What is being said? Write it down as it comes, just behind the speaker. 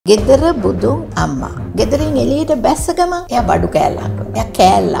ගෙදර බුදුන් අම්මා. ගෙදරින් එළියට බැස්ස ගමන් එයා බඩු කෑල්ලක් වෙනවා. එයා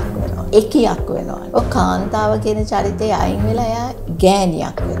කෑල්ලක් වෙනවා. එකියක් වෙනවා. ඔය කාන්තාව කියන චරිතය අයින් වෙලා එයා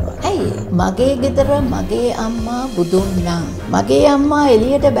ගෑණියක් වෙනවා. ඇයි? මගේ ගෙදර මගේ අම්මා බුදුන් නම්. මගේ අම්මා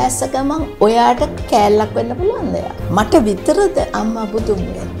එළියට බැස්ස ගමන් ඔයාට කෑල්ලක් වෙන්න පුළුවන්ද එයා? මට විතරද අම්මා බුදුන්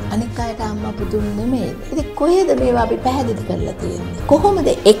වෙන්නේ? අනික අයට අම්මා බුදුන් නෙමෙයි. ඉතින් කොහෙද මේවා අපි පැහැදිලි කරලා තියෙන්නේ?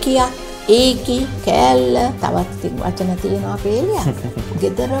 කොහොමද එකියක් ඒකි කෑල්ල තවත් වචන තියෙනවා පේලියක්.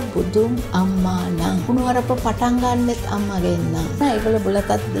 ගෙදර බුදුන් අම්මා නම් කුණුවරප පටන් ගන්නෙත් අම්මගෙන් නම්. ඒගොල්ලෝ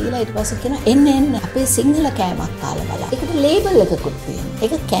බුලතත් දීලා ඊට පස්සේ කියන එන්න අපේ සිංහල කෑමක් කාලා බලන්න. ඒකට ලේබල් එකකුත් තියෙනවා.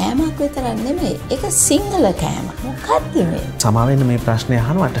 ඒක කෑමක් විතරක් නෙමෙයි. ඒක සිංහල කෑම. මොකක්ද මේ? සමාවෙන්න මේ ප්‍රශ්නේ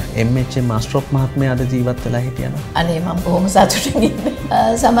අහනවට එම්.එච්.එම්. අශ්රොෆ් මහත්මයා අද ජීවත් වෙලා හිටියනවා. අනේ මම බොහොම සතුටින් ඉන්නේ.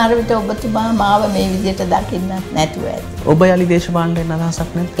 සමහර විට ඔබතුමා මාව මේ විදිහට දකින්නත් නැතුව ඇති. ඔබ යලි දේශපාලනයෙන්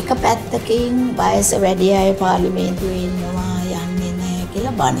අදහසක් නැද්ද? එක පැත්තකින් වයස වැඩි අය පාර්ලිමේන්තුවේ ඉන්නවා යන්නේ නැහැ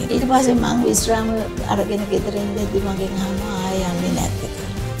කියලා බනේ. ඊට පස්සේ මං විශ්‍රාම අරගෙන ගෙදර ඉඳි මගෙන් අහනවා ආයෙ යන්නේ නැද්ද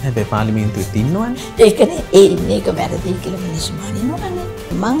කියලා. හැබැයි පාර්ලිමේන්තුවේ ඉන්නවනේ. ඒකනේ ඒ ඉන්නේ එක වැරදි කියලා මිනිස්සු මනිනවනේ.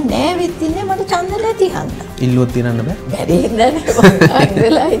 මං නෑවෙත් ඉන්නේ මට ඡන්ද නැති හන්දා. ඉල්ලුවොත් තියන්න බෑ. බැරි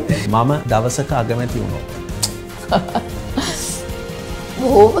නෑ මම දවසක අගමැති වුණොත්.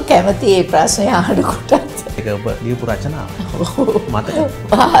 බොහොම කැමති ඒ ප්‍රශ්නය අහනකොට. ඒක ඔබ ලියපු රචනාව. මතක.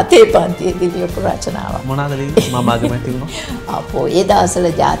 අතේ පන්තියේදී ලියපු රචනාව. මොනවාද ලියන්නේ? මම අගමැති වුණා. අපෝ ඒ දවස්වල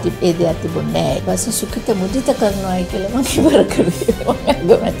ಜಾති ભેදයක් තිබුණේ නැහැ. ඊට පස්සේ සුඛිත මුදිත කරනවායි කියලා මම ඉවර කරේ.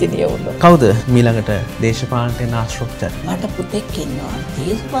 මම අගමැති නියුණා. කවුද මීළඟට දේශපාලනයෙන් ආශ්‍රොක්ත? මට පුතෙක් ඉන්නවා.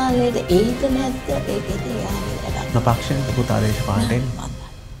 දේශපාලනයේ ඒද නැද්ද? ඒකේදී යාළුවා වැඩක්. නපක්ෂෙන් පුතා දේශපාලනයෙන්.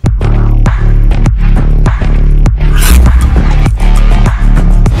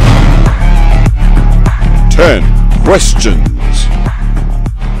 10 questions.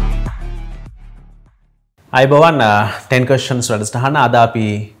 අයිබෝවන් 10 questions වැඩසටහන අද අපි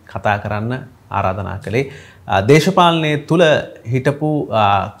කතා කරන්න ආරාධනා කළේ දේශපාලනයේ තුල හිටපු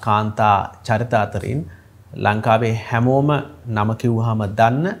කාන්තා චරිත අතරින් ලංකාවේ හැමෝම නම කිව්වහම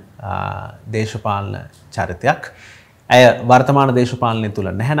දන්න දේශපාලන චරිතයක්. ඇය වර්තමාන දේශපාලනයේ තුල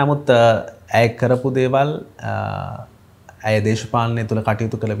නැහැ. නමුත් ඇය කරපු දේවල් ඇය දේශපාලනය තුල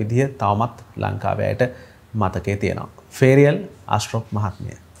කටයුතු කළ විදිහ තවමත් ලංකාවේ අයට මතකයේ තියෙනවා. ෆෙරියල් අශ්රොෆ්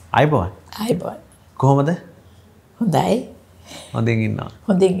මහත්මිය. අයිබෝවන්. අයිබෝවන්. කොහොමද? හොඳයි. හොඳින් ඉන්නවා.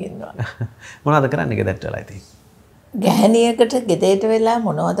 හොඳින් ඉන්නවා. මොනවද කරන්නේ ගෙදරට වෙලා ඉතින්? ගැහණියකට ගෙදරට වෙලා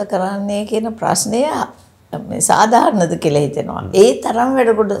මොනවද කරන්නේ කියන ප්‍රශ්නය මේ සාධාරණද කියලා හිතෙනවා. ඒ තරම්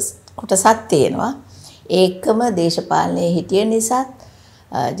වැඩ කොටසක් තියෙනවා. ඒකම දේශපාලනයේ හිටිය නිසා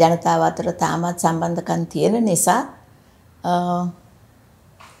ජනතාව අතර තාමත් සම්බන්ධකම් තියෙන නිසා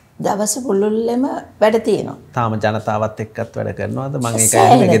දවස පුළුල්ලෙම වැඩ තියෙනවා. තාම ජනතාවත් එක්කත් වැඩ කරනවද? මම ඒක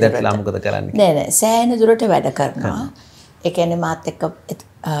ඇහුවේ ගෙදරටලා මොකද කරන්නේ? නෑ සෑහෙන දුරට වැඩ කරනවා. ඒ කියන්නේ මාත් එක්ක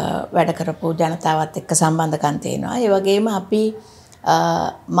වැඩ කරපු ජනතාවත් එක්ක සම්බන්ධකම් තියෙනවා. ඒ වගේම අපි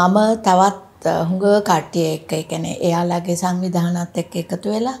මම තවත් හුඟ කට්ටිය එක්ක ඒ කියන්නේ එයාලගේ සංවිධානات එක්ක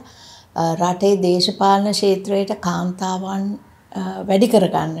එකතු වෙලා රටේ දේශපාලන ක්ෂේත්‍රයට කාන්තාවන් වැඩි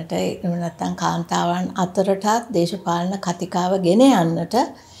කරගන්නට එහෙම නැත්නම් කාන්තාවන් අතරටත් දේශපාලන කතිකාව ගෙන යන්නට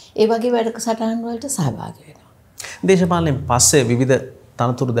ඒ වගේ වැඩසටහන් වලට සහභාගී වෙනවා. දේශපාලනයෙන් පස්සේ විවිධ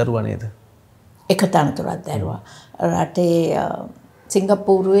තනතුරු දරුවා නේද? එක තනතුරක් දරුවා. රටේ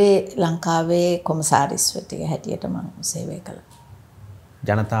සිංගප්පූරුවේ ලංකාවේ කොමසාරිස්වතිය හැටියට මම සේවය කළා.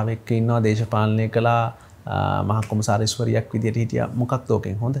 ජනතාව එක්ක ඉන්නවා දේශපාලනය කළා මහා කොමසාරිස්වරියක් විදියට හිටියා. මොකක්ද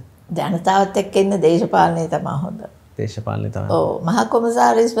ඕකෙන් හොඳ? ජනතාවත් එක්ක ඉන්න දේශපාලනය තමයි හොඳ. දේශපාලනය තමයි. ඔව් මහා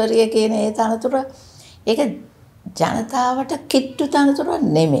කොමසාරිස්වරිය කියන ඒ තනතුර ඒක ජනතාවට කිට්ටු තනතුරක්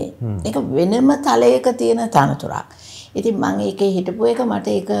නෙමෙයි. ඒක වෙනම තලයක තියෙන තනතුරක්. ඉතින් මම ඒකේ හිටපු එක මට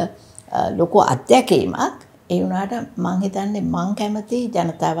ඒක ලොකු අත්දැකීමක්. ඒ වුණාට මම හිතන්නේ මම කැමති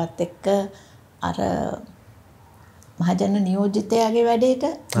ජනතාවත් එක්ක අර මහජන නියෝජිතයාගේ වැඩේට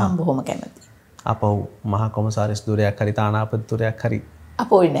මම බොහොම කැමතියි. අපව මහා කොමසාරිස් ධුරයක් හරි තානාපති ධුරයක් හරි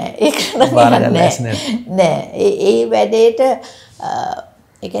අපෝයි නෑ ඒක නෑ ඒ වැඩේට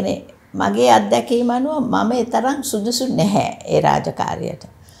ඒ කියන්නේ මගේ අත්දැකීම අනුව මම ඒ තරම් සුදුසු නැහැ ඒ රාජකාරියට.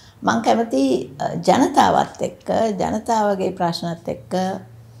 මම කැමති ජනතාවත් එක්ක ජනතාවගේ ප්‍රශ්නත් එක්ක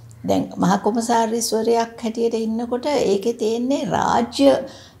දැන් මහා කොමසාරිස්වරයෙක් හැටියට ඉන්නකොට ඒකේ තියෙන්නේ රාජ්‍ය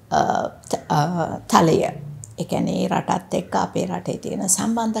තලය. ඒ කියන්නේ රටත් එක්ක අපේ රටේ තියෙන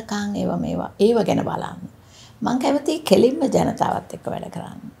සම්බන්ධකම් ඒව ගැන බලන්න. මම කැමති කෙලින්ම ජනතාවත් එක්ක වැඩ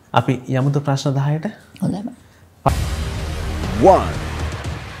කරන්න. අපි යමුද ප්‍රශ්න 10ට? හොඳයි. 1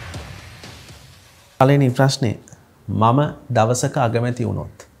 පළවෙනි ප්‍රශ්නේ මම දවසක අගමැති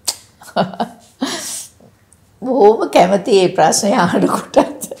වුණොත්. බොහොම කැමති මේ ප්‍රශ්නේ අහනකොට.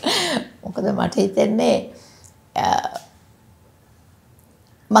 මොකද මට හිතෙන්නේ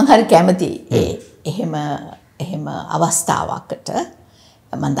මං හරි කැමති එහෙම අවස්ථාවකට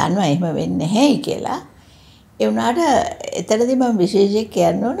මම දන්නවා එහෙම වෙන්නේ නැහැයි කියලා. ඒ වුණාට එතනදී මම විශේෂයෙන්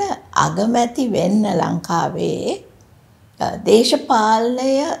කියන්න ඕන අගමැති වෙන්න ලංකාවේ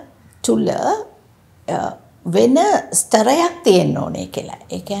දේශපාලනය තුල වෙන ස්තරයක් තියෙන්න ඕනේ කියලා.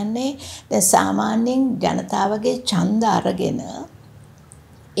 ඒ කියන්නේ දැන් සාමාන්‍යයෙන් ජනතාවගේ ඡන්ද අරගෙන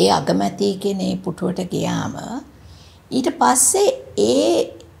ඒ අගමැති කියන ඒ පුටුවට ගියාම ඊට පස්සේ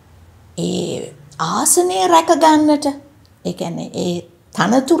ඒ ආසනය රැක ගන්නට ඒ කියන්නේ ඒ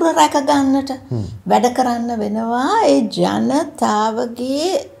තනතුර රැක ගන්නට වැඩ කරන්න වෙනවා ඒ ජනතාවගේ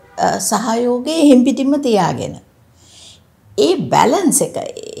සහයෝගයේ හිම්පිටිම තියාගෙන. ඒ බැලන්ස් එක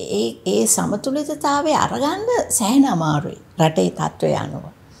ඒ සමතුලිතතාවය අරගන්න සෑහෙන අමාරුයි රටේ තත්ත්වය අනුව.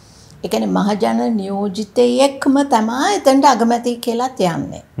 ඒ කියන්නේ මහජන නියෝජිතයෙක්ම තමයි එතනට අගමැති කියලා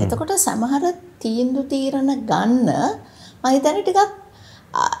යන්නේ. එතකොට සමහර තීන්දුව తీරන ගන්න මම හිතන්නේ ටිකක්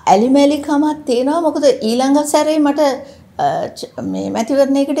ඇලිමැලිකමක් තියෙනවා. මොකද ඊළඟ සැරේ මට මේ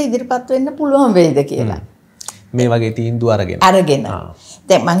මැතිවරණයකට ඉදිරිපත් වෙන්න පුළුවන් වේද කියලා. මේ වගේ තීන්දුව අරගෙන.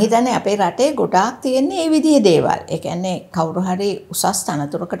 දැන් මං හිතන්නේ අපේ රටේ ගොඩාක් තියෙන්නේ මේ විදිහේ දේවල්. ඒ කියන්නේ කවුරු හරි උසස්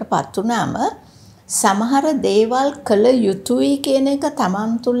තනතුරකටපත් වුණාම සමහර දේවල් කළ යුතුයි කියන එක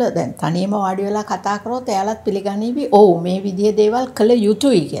Taman තුල දැන් තනියම වාඩි වෙලා කතා කරොත් එයාලත් පිළිගනිවි. ඔව් මේ විදිහේ දේවල් කළ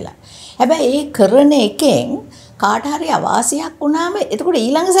යුතුයි කියලා. හැබැයි ඒ කරන එකෙන් කාට හරි අවාසියක් වුණාම එතකොට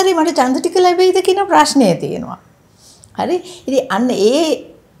ඊළඟ සැරේ මට ඡන්ද ටික ලැබෙයිද කියන ප්‍රශ්නය තියෙනවා. හරි. ඉතින් අන්න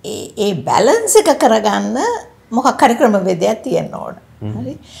ඒ බැලන්ස් එක කරගන්න මොකක් හරි ක්‍රමවේදයක් තියෙන්න ඕන.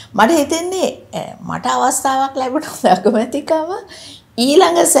 හරි. මට හිතෙන්නේ මට අවස්ථාවක් ලැබුණොත් අගමැතිකම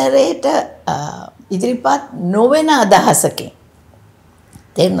ඊළඟ සැරේට ඉදිරිපත් නොවන අදහසකින්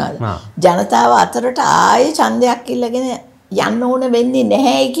තේරුණාද? ජනතාව අතරට ආයේ ඡන්දයක් ඉල්ලගෙන යන්න ඕන වෙන්නේ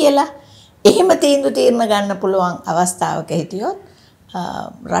නැහැ කියලා එහෙම තීන්දුව తీරන ගන්න පුළුවන් අවස්ථාවක හිටියොත්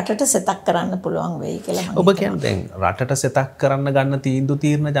රටට සෙතක් කරන්න පුළුවන් වෙයි කියලා මම ඔබ කියන්නේ දැන් රටට සෙතක් කරන්න ගන්න තීන්දුව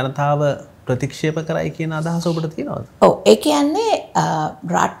తీරන ජනතාව ප්‍රතික්ෂේප කරයි කියන අදහස ඔබට තියෙනවද? ඔව් ඒ කියන්නේ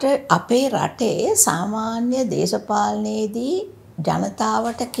අපේ රටේ සාමාන්‍ය දේශපාලනයේදී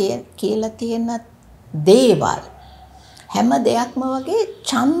ජනතාවට කියලා තියෙන දේවල් හැම දෙයක්ම වගේ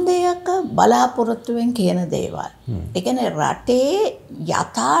ඡන්දයක බලාපොරොත්තුවෙන් කියන දේවල්. ඒ කියන්නේ රටේ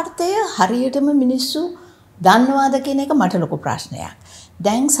යථාර්ථය හරියටම මිනිස්සු දන්නවාද කියන එක මට ලොකු ප්‍රශ්නයක්.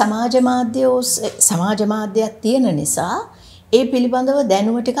 දැන් සමාජ මාධ්‍යයක් තියෙන නිසා ඒ පිළිබඳව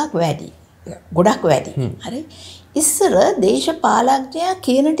දැනුම ටිකක් වැඩි. ගොඩක් වැඩි. හරි. ඉස්සර දේශපාලඥයා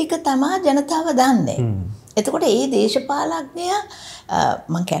කියන ටික තමයි ජනතාව දන්නේ. එතකොට ඒ දේශපාලඥයා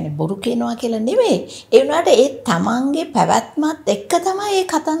මම කියන්නේ බොරු කියනවා කියලා නෙවෙයි. ඒ වුණාට ඒ තමන්ගේ පැවැත්මත් එක්ක තමයි ඒ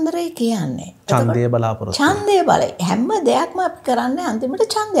කතන්දරේ කියන්නේ. ඡන්දය බලාපොරොත්තු. ඡන්දය බලයි. හැම දෙයක්ම අපි කරන්නේ අන්තිමට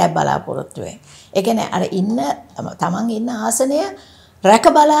ඡන්දයක් බලාපොරොත්තු වෙයි. ඒ කියන්නේ අර තමන් ඉන්න ආසනය රැක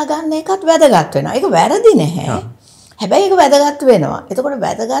බලා ගන්න එකත් වැදගත් වෙනවා. ඒක වැරදි නැහැ. හැබැයි ඒක වැදගත් වෙනවා. එතකොට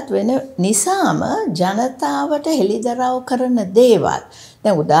වැදගත් වෙන නිසාම ජනතාවට හෙළිදරව් කරන දේවල්.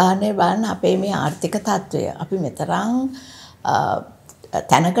 දැන් උදාහරණයක් බලන්න අපේ මේ ආර්ථික තත්ත්වය. අපි මෙතරම්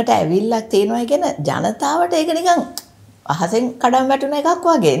තැනකට ඇවිල්ලා තියෙනවා කියන ජනතාවට ඒක නිකන් අහසෙන් කඩම් වැටුන එකක්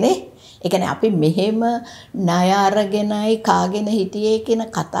වගේ නේ. ඒ කියන්නේ අපි මෙහෙම ණය අරගෙනයි කාගෙන හිටියේ කියන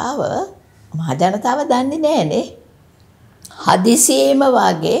කතාව මහ ජනතාව දන්නේ නැහනේ. හදිසියෙම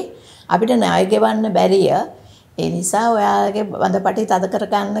වගේ අපිට ණය ගෙවන්න බැරිය. ඒ නිසා ඔයාලගේ බඳපටි තද කර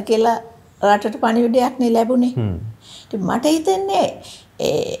ගන්න කියලා රටට පණිවිඩයක් නේ ලැබුණේ. ඉතින් මට හිතෙන්නේ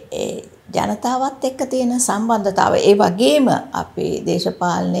ජනතාවත් එක්ක තියෙන සම්බන්ධතාවය ඒ වගේම අපේ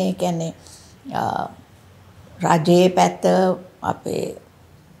දේශපාලනය කියන්නේ රජයේ පැත්ත අපේ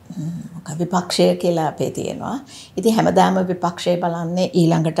විපක්ෂය කියලා අපේ තියෙනවා. ඉතින් හැමදාම විපක්ෂය බලන්නේ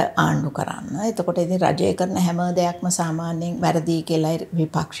ඊළඟට ආණ්ඩු කරන්න. එතකොට ඉතින් රජය කරන හැම දෙයක්ම සාමාන්‍යයෙන් වැරදි කියලා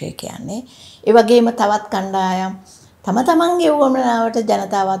විපක්ෂය කියන්නේ. ඒ වගේම තවත් කණ්ඩායම් තමන්ගේ උවමනාවට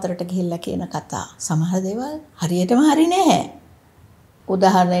ජනතාව අතරට ගිහිල්ලා කියන කතා. සමහර දේවල් හරියටම හරි නැහැ.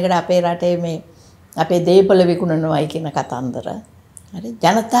 උදාහරණයකට අපේ රටේ මේ අපේ දේපල විකුණනවායි කියන කතන්දර. හරි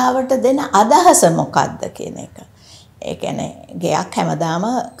ජනතාවට දෙන අදහස මොකක්ද කියන එක. ඒ කියන්නේ ගයක් හැමදාම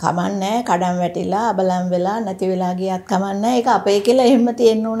කමන්නේ කඩම් වැටිලා අබලම් වෙලා නැති වෙලා ගියත් කමන්නේ ඒක අපේ කියලා එහෙම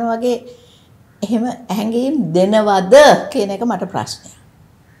තියෙන්න ඕන වගේ එහෙම හැංගීම් දෙනවද කියන එක මට ප්‍රශ්නයක්.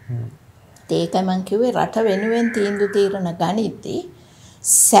 ඒක මම කිව්වේ රට වෙනුවෙන් තීන්දුව తీරන ගණිතී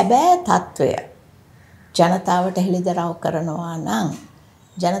සැබෑ తত্ত্বය ජනතාවට හෙළිදරව් කරනවා නම්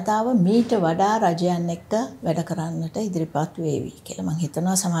ජනතාව මීට වඩා රජයන් එක්ක වැඩ කරන්නට ඉදිරිපත් වේවි කියලා මම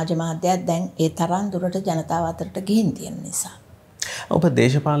හිතනවා. සමාජ මාධ්‍යයක් දැන් ඒ තරම් දුරට ජනතාව අතරට ගිහින් තියෙන නිසා. ඔබ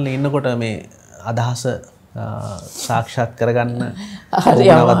දේශපාලනේ ඉන්නකොට මේ අදහස සාක්ෂාත් කරගන්න හරි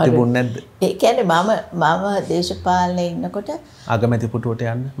උවමනාවක් තිබුණේ නැද්ද? ඒ කියන්නේ මම දේශපාලනේ ඉන්නකොට අගමැති පුටුවට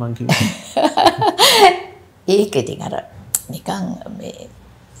යන්න මං කිව්වා. ඒක ඉතින් අර නිකන් මේ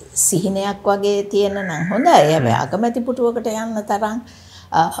සිහිනයක් වගේ තියෙන නම් හොඳයි. හැබැයි අගමැති පුටුවකට යන්න තරම්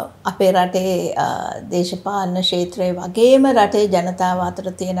අපේ රටේ දේශපාලන ක්ෂේත්‍රයේ වගේම රටේ ජනතාව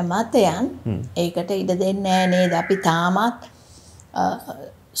අතර තියෙන මතයන් ඒකට ඉඩ දෙන්නේ නැහැ නේද? අපි තාමත්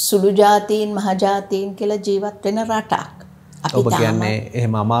සුළු ජාතීන් මහජාතීන් කියලා ජීවත් වෙන රටක්. ඔබ කියන්නේ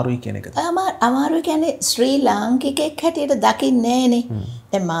එහෙම අමාරුයි කියන එකද? අමාරුයි කියන්නේ ශ්‍රී ලාංකිකයෙක් හැටියට දකින්නේ නැහනේ.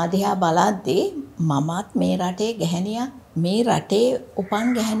 දැන් මා දිහා බලද්දී මමත් මේ රටේ ගැහණියක් මේ රටේ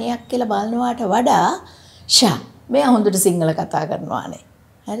උපන් ගැහණියක් කියලා බලනවාට වඩා මෙයා හොඳට සිංහල කතා කරනවානේ.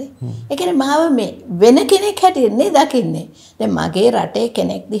 හරි? ඒ කියන්නේ මාව මේ වෙන කෙනෙක් හැටියට නේ දකින්නේ. දැන් මගේ රටේ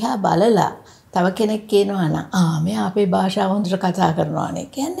කෙනෙක් දිහා බලලා තව කෙනෙක් කියනවා නම් මෙයා අපේ භාෂාව හොඳට කතා කරනවානේ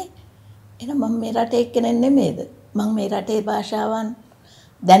කියන්නේ. එහෙනම් මම මේ රටේ එක්කෙනෙක් නෙමෙයිද? මම මේ රටේ භාෂාවන්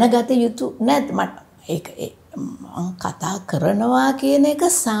දැනගත යුතු නැද්ද? මට ඒක මම කතා කරනවා කියන එක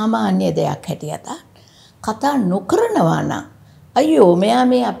සාමාන්‍ය දෙයක් හැටියට. කතා නොකරනවා නම් අයියෝ මෙයා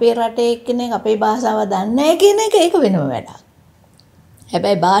මේ අපේ රටේ එක්කෙනෙක් අපේ භාෂාව දන්නේ නැහැ කියන එක ඒක වෙනම වැඩක්.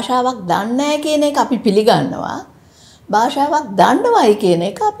 හැබැයි භාෂාවක් දන්නේ නැහැ කියන එක අපි පිළිගන්නවා. භාෂාවක් දන්නවයි කියන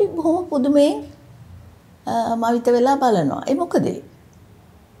එක අපි බොහොම පුදුමයෙන් මවිත වෙලා බලනවා. ඒ මොකද?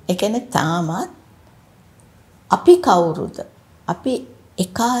 ඒ කියන්නේ තාමත් අපි කවුරුද? අපි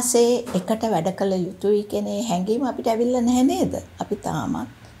එකාසේ එකට වැඩ කළ යුතුයි කියන හැඟීම අපිට ඇවිල්ලා නැහැ නේද? අපි තාමත්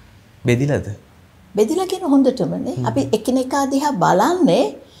බෙදිලාද? බෙදිලා කියන හොඳටමනේ. අපි එකිනෙකා දිහා බලන්නේ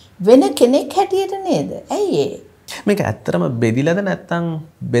වෙන කෙනෙක් හැටියට නේද? ඇයි ඒ? මේක ඇත්තටම බෙදිලාද නැත්නම්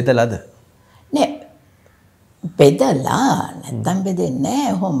බෙදලාද? නෑ බෙදලා නැත්තම් දෙන්නේ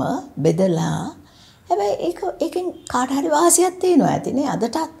නැහැ. ඔහොම බෙදලා. හැබැයි ඒකෙන් කාට හරි වාසියක් තියෙනවා ඇතිනේ.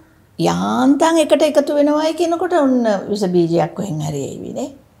 අදටත් යාන්තම් එකට එකතු වෙනවයි කියනකොට ඔන්න විස බීජයක් කොහෙන් හරි එයිවිනේ.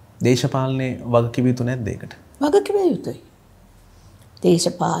 දේශපාලනේ වගකිව යුතු නැද්ද ඒකට? වගකිව යුතුයි.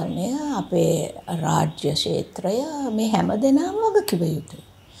 දේශපාලනය අපේ රාජ්‍ය ක්ෂේත්‍රය මේ හැමදෙනාම වගකිව යුතුයි.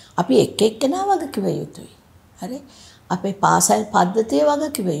 අපි එක් එක්කෙනා වගකිව යුතුයි. හරි? අපේ පාසල් පද්ධතිය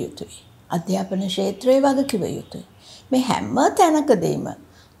වගකිව යුතුයි. අධ්‍යාපන ක්ෂේත්‍රයේ වගකිව යුතුයි. මේ හැම තැනකදීම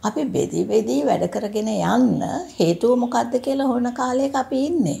අපි බෙදී වැඩ කරගෙන යන්න හේතුව මොකද්ද කියලා හොයන කාලයක අපි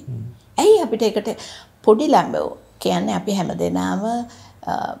ඉන්නේ. ඇයි අපිට ඒකට පොඩි ළමයෝ කියන්නේ අපි හැමදෙනාම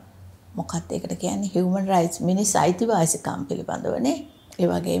මොකක්ද ඒකට කියන්නේ human rights මිනිස් අයිතිවාසිකම් පිළිබඳවනේ. ඒ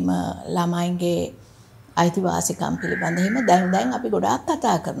වගේම ළමයින්ගේ අයිතිවාසිකම් පිළිබඳව හිම දැන් අපි ගොඩාක්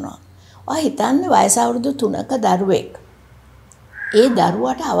කතා කරනවා. ඔය හිතන්නේ වයස අවුරුදු 3ක දරුවෙක්. ඒ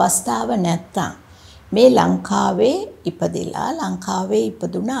දරුවට අවස්ථාව නැත්තම් මේ ලංකාවේ ඉපදිලා ලංකාවේ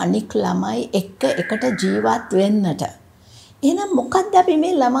ඉපදුන අනික් ළමයි එක්ක එකට ජීවත් වෙන්නට. එහෙනම් මොකද්ද අපි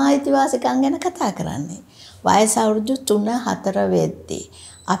මේ ළමා අයිතිවාසිකම් ගැන කතා කරන්නේ? වයස අවුරුදු 3-4 වෙද්දී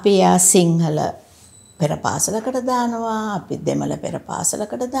අපි යා සිංහල පෙර පාසලකට දානවා, අපි දෙමළ පෙර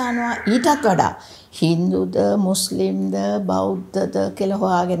පාසලකට දානවා. ඊටත් වඩා හින්දුද, මුස්ලිම්ද, බෞද්ධද කියලා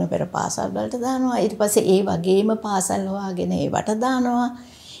හොයාගෙන පෙර පාසල් වලට දානවා. ඊට පස්සේ ඒ වගේම පාසල් හොයාගෙන ඒවට දානවා.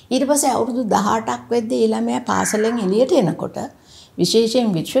 ඊට පස්සේ අවුරුදු 18ක් වෙද්දී ළමයා පාසලෙන් එළියට එනකොට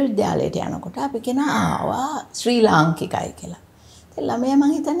විශේෂයෙන් විශ්වවිද්‍යාලයට යනකොට අපි කියනවා ආවා ශ්‍රී ලාංකිකයි කියලා. ඒ ළමයා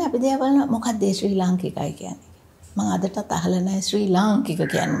මං හිතන්නේ අපි දිහා බලන මොකක්ද ශ්‍රී ලාංකිකයි කියන්නේ? මං අදටත් අහලා නැහැ ශ්‍රී ලාංකික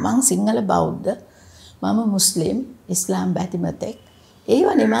කියන්නේ. මං සිංහල බෞද්ධ, මම මුස්ලිම්, ඉස්ලාම් බැතිමතෙක්.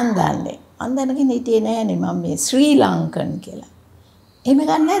 ඒවනේ මං දන්නේ. මං දැනගෙන හිටියේ නෑනේ මම මේ ශ්‍රී ලංකන් කියලා. එහෙම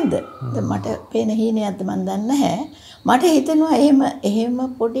ගන්න නැද්ද? මට පේන හීනයක්ද මං දන්නේ නැහැ. මට හිතෙනවා එහෙම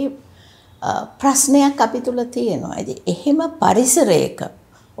පොඩි ප්‍රශ්නයක් අපි තුල තියෙනවා. ඉතින් එහෙම පරිසරයක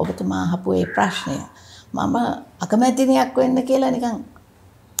ඔබතුමා අහපු ඒ ප්‍රශ්නය මම අකමැතිනියක් වෙන්න කියලා නිකන්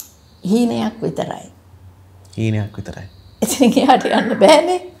හීනයක් විතරයි. හීනයක් විතරයි. ඉතින් එයාට යන්න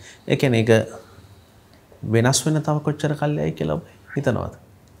බෑනේ. ඒ කියන්නේ ඒක වෙනස් වෙන තව කොච්චර කල්යයි කියලා ඔබ හිතනවද?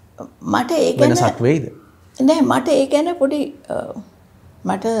 මට ඒක වෙනසක් වෙයිද? නෑ මට ඒක ගැන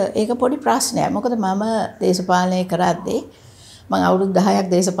පොඩි ප්‍රශ්නයක්. මොකද මම දේශපාලනය කරද්දී මම අවුරුදු 10ක්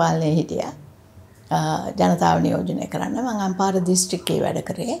දේශපාලනයේ හිටියා. ජනතාව නියෝජනය කරන්න මම අම්පාර දිස්ත්‍රික්කයේ වැඩ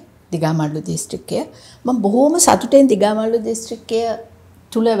කරේ. දිගාමඩ්ලු දිස්ත්‍රික්කය. මම බොහෝම සතුටෙන් දිගාමඩ්ලු දිස්ත්‍රික්කය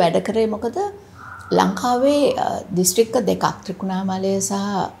තුල වැඩ කරේ. මොකද ලංකාවේ දිස්ත්‍රික්ක දෙකක් ත්‍රිකුණාමලය සහ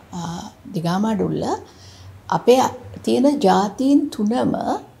දිගාමඩුල්ල අපේ තියෙන ජාතීන් තුනම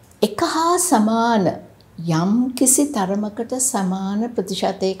එක හා සමාන යම් කිසි තරමකට සමාන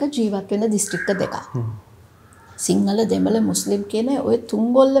ප්‍රතිශතයක ජීවත් වෙන දිස්ත්‍රික්ක දෙකක්. සිංහල, දෙමළ, මුස්ලිම් කියන ওই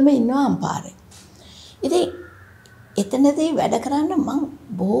තුන්ගොල්ලම ඉන්නවා අම්පාරේ. ඉතින් එතනදී වැඩ කරන්න මම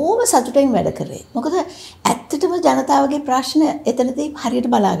බොහොම සතුටින් වැඩ කරේ. මොකද ඇත්තටම ජනතාවගේ ප්‍රශ්න එතනදී හරියට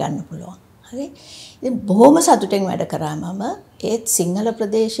බලා ගන්න පුළුවන්. හරි. ඉතින් බොහොම සතුටින් වැඩ කරා මම. ඒත් සිංහල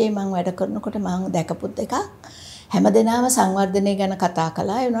ප්‍රදේශයේ මම වැඩ කරනකොට මම දැකපු එකක් හැමදෙනාම සංවර්ධනය ගැන කතා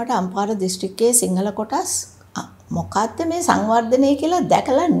කළා. ඒ වුණාට අම්පාර දිස්ත්‍රික්කයේ සිංහල කොටස් මොකක්ද මේ සංවර්ධනය කියලා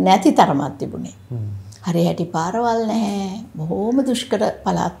දැකලා නැති තරමක් තිබුණේ. හරි හැටි පාරවල් නැහැ. බොහොම දුෂ්කර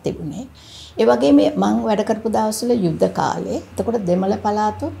පළාත් තිබුණේ. ඒ වගේම මම වැඩ කරපු දවස්වල යුද්ධ කාලේ. එතකොට දෙමළ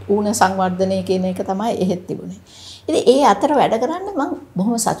පළාතොත් ඌණ සංවර්ධනය කියන එක තමයි එහෙත් තිබුණේ. ඉතින් ඒ අතර වැඩ කරන්න මම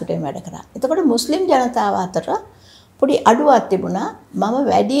බොහොම සතුටින් වැඩ කරා. එතකොට මුස්ලිම් ජනතාව අතර පොඩි අඩුවක් තිබුණා. මම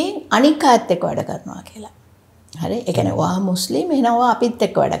වැඩියෙන් අනික් අයත් එක්ක වැඩ කරනවා කියලා. හරි. ඒ කියන්නේ ඔයා මුස්ලිම් එහෙනම් අපිත්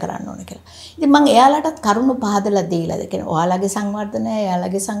එක්ක වැඩ කරන්න ඕනේ කියලා. ඉතින් මම එයාලටත් කරුණු පහදලා දීලා. ඒ කියන්නේ ඔයාලගේ සංවර්ධනය,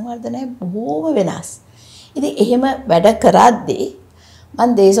 එයාලගේ සංවර්ධනය බොහොම වෙනස්. ඉතින් එහෙම වැඩ කරද්දී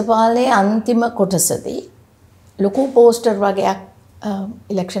මම දේශපාලනයේ අන්තිම කොටසදී ලොකු පෝස්ටර් වගේක්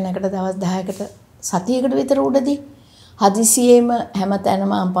ඉලෙක්ෂන් එකට දවස් 10කට සතියකට විතර උඩදී හදිසියෙම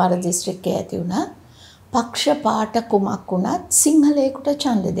හැමතැනම අම්පාර දිස්ත්‍රික්කයේ ඇති වුණා පක්ෂපාත කුමක් වුණත් සිංහලයකට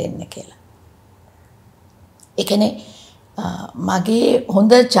ඡන්ද දෙන්න කියලා. ඒ කියන්නේ මගේ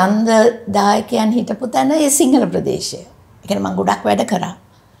හොඳ ඡන්දදායකයන් හිටපු තැන ඒ සිංහල ප්‍රදේශය. ඒ කියන්නේ මම ගොඩක් වැඩ කරා.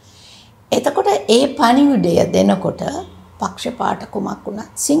 එතකොට ඒ පණිවිඩය දෙනකොට පක්ෂපාත කුමක්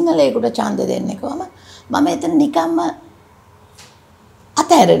වුණත් සිංහලයකට ඡන්ද දෙන්න කිව්වම මම එතන නිකම්ම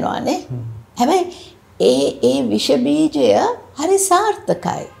අතහැරෙනවානේ. හැබැයි ඒ විෂ බීජය හරි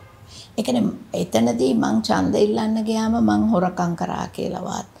සාර්ථකයි. ඒ කියන්නේ එතනදී මං ඡන්ද ඉල්ලන්න ගියාම මං හොරකම් කරා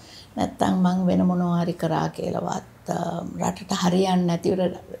කියලාවත් නැත්තම් මං වෙන මොනවා හරි කරා කියලාවත් රටට හරියන්නේ නැතිව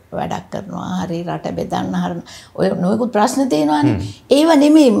වැඩක් කරනවා. හරි රට බෙදන්න හරන ඔය නොයෙකුත් ප්‍රශ්න තියෙනවානේ. ඒව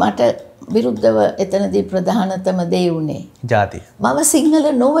නෙමෙයි මට විරුද්ධව එතනදී ප්‍රධානතම දේ උනේ. ජාතිය. මම සිංහල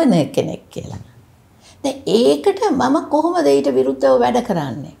නොවන කෙනෙක් කියලා. දැන් ඒකට මම කොහොමද ඊට විරුද්ධව වැඩ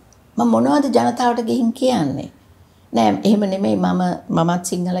කරන්නේ? මම මොනවද ජනතාවට ගිහින් කියන්නේ? නෑ එහෙම නෙමෙයි මමත්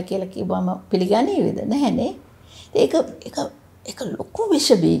සිංහල කියලා කිව්වම පිළිගන්නේවිද? නැහැනේ. ඒක ලොකු විෂ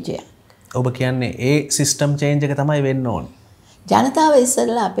බීජයක්. ඔබ කියන්නේ ඒ සිස්ටම් චේන්ජ් එක තමයි වෙන්න ඕනේ. ජනතාව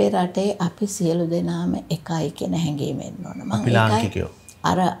ඉස්සෙල්ලා අපේ රටේ අපි සියලු දෙනාම එකයි කියන හැඟීම එන්න ඕන. මම ලාංකිකයෝ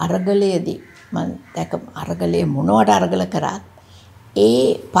අර අරගලයේදී මම දැක අරගලයේ මොනවට අරගල කරත් ඒ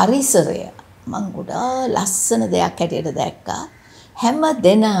පරිසරය මම ගොඩාක් ලස්සන දෙයක් හැටියට දැක්කා. හැම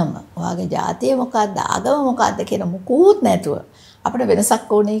දෙනාම ඔයාගේ ජාතිය මොකක්ද ආගම මොකක්ද කියන මුකුත් නැතුව අපිට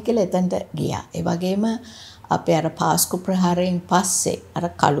වෙනසක් ඕනේ කියලා එතනට ගියා. ඒ වගේම අපේ අර පාස්කු ප්‍රහාරයෙන් පස්සේ අර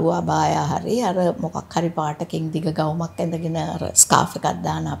කළුවා බායා හරි අර මොකක් හරි පාටකින් දිග ගවුමක් ඇඳගෙන අර ස්කාෆ් එකක්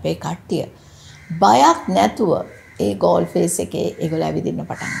දාන අපේ කට්ටිය බයක් නැතුව ඒ ගෝල් ෆේස් එකේ ඒගොල්ලෝ ඇවිදින්න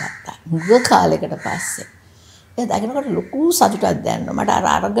පටන් ගත්තා. මුග කාලයකට පස්සේ. ඒ දකින්නකොට ලොකු සතුටක් දැනෙනවා. මට අර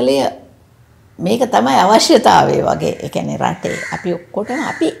අරගලය මේක තමයි අවශ්‍යතාවය වගේ. ඒ කියන්නේ රටේ අපි ඔක්කොටම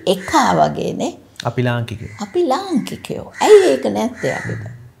අපි එකා වගේනේ. අපි ලාංකිකයෝ. අපි ලාංකිකයෝ. ඇයි ඒක නැත්තේ අපිට?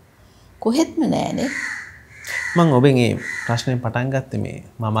 කොහෙත්ම නැහනේ. මම ඔබෙන් මේ ප්‍රශ්නේ පටන් ගත්තේ මේ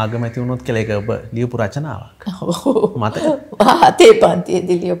මම අගමැති වුණොත් කියලා ඒක ඔබ ලියපු රචනාවක්. මතක? අතේ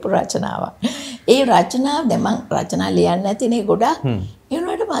පන්තියේදී ලියපු රචනාවක්. ඒ රචනාව දැන් මම රචනා ලියන්නේ නැතිනේ ගොඩක්. ඒ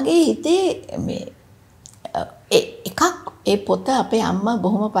වුණාට මගේ හිතේ මේ එකක් ඒ පොත අපේ අම්මා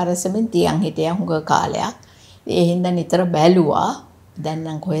බොහොම පරස්සමින් තියන් හිටියා හුඟ කාලයක්. ඒ හින්දා නිතර බැලුවා. දැන්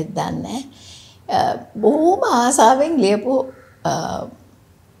නම් කොහෙද දන්නේ. බොහොම ආසාවෙන් ලියපු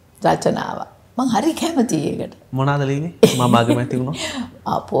රචනාවක්. මං හරි කැමතියි ඒකට. මොනවාද ලියන්නේ? මම අගමැති වුණා.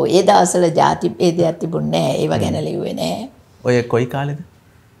 අපෝ ඒ දවස්වල ಜಾති ભેදයක් තිබුණේ නැහැ. ඒව ගැන ලිව්වේ නැහැ. ඔය කොයි කාලෙද?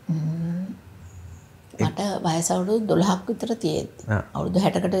 මට වයස අවුරුදු 12ක් විතර තියෙද්දි. අවුරුදු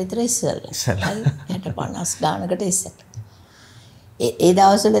 60කට විතර ඉස්සෙල්ලා. හරි 60 50 ගානකට ඉස්සෙල්ලා. ඒ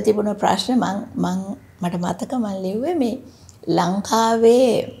දවස්වල තිබුණ ප්‍රශ්න මට මතක මම ලිව්වේ මේ ලංකාවේ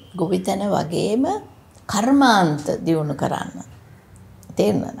ගොවිතැන වගේම කර්මාන්ත දියුණු කරන්න.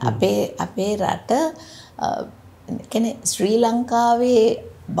 අපේ රට කියන්නේ ශ්‍රී ලංකාවේ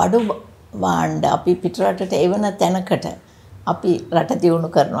බඩු වාණ්ඩ අපි පිටරටට එවන තැනකට අපි රට දියුණු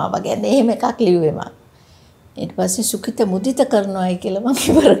කරනවා වගේ එහෙම එකක් ලිව්වේ මම. ඊට පස්සේ සුඛිත මුදිත කරනවායි කියලා මම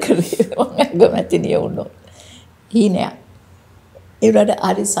ඉවර කරේ. මම අගමැතිනිය වුණා. හීනයක්. ඒ වලට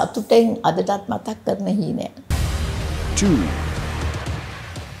හරි සතුටෙන් අදටත් මතක් කරන හීනයක්. 2.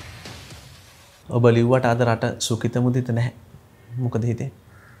 ඔබ ලිව්වට අද රට සුඛිත මුදිත නැහැ. මොකද හිතේ?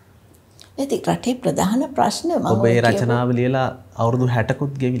 ඉතින් රටේ ප්‍රධාන ප්‍රශ්න මම ඔබ ඒ රචනාව ලියලා අවුරුදු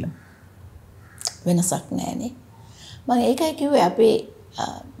 60කුත් ගෙවිලා වෙනසක් නැහැනේ. මම ඒකයි කිව්වේ අපේ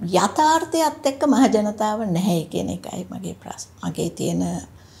යථාර්ථයත් එක්ක මහ ජනතාව නැහැ කියන එකයි මගේ ප්‍රශ්න. මගේ තියෙන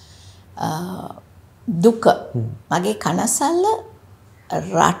දුක මගේ කනසල්ල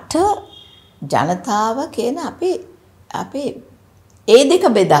රට ජනතාව කියන අපි ඒ දෙක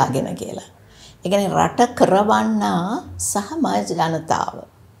බෙදාගෙන කියලා. ඒ කියන්නේ රට කරවන්නා සහ මහ ජනතාව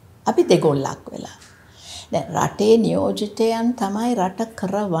අපි දෙගොල්ලක් වෙලා. දැන් රටේ නියෝජිතයන් තමයි රට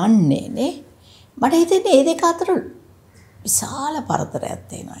කරවන්නේ නේ. මට හිතෙන්නේ මේ දෙක අතර විශාල පරතරයක්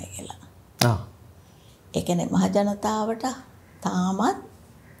තියෙනවා කියලා. ඒ කියන්නේ මහ ජනතාවට තාමත්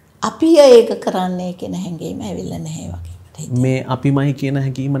අපි ඒක කරන්නේ කියන හැඟීම ඇවිල්ලා නැහැ වගේ. මේ අපිමයි කියන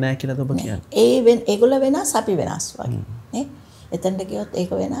හැඟීම නැහැ කියලාද ඔබ කියන්නේ? ඒගොල්ල වෙනස් අපි වෙනස් වගේ නේ. එතනට ගියොත්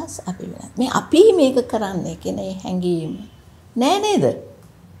ඒක වෙනස් අපි වෙනස්. මේ අපි මේක කරන්නේ කියන හැඟීම නෑ නේද?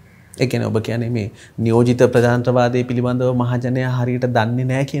 ඒ කියන්නේ ඔබ කියන්නේ මේ නියෝජිත ප්‍රජාතන්ත්‍රවාදයේ පිළිබඳව මහජනයා හරියට දන්නේ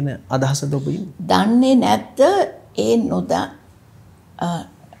නැහැ කියන අදහසද ඔබ ඉන්නේ? දන්නේ නැද්ද?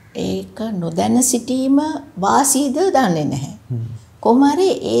 ඒක නොදැන සිටීම වාසීද දන්නේ නැහැ. කොහොම හරි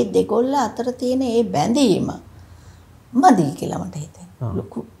ඒ දෙකොල්ල අතර තියෙන ඒ බැඳීම මදි කියලා මට හිතෙනවා.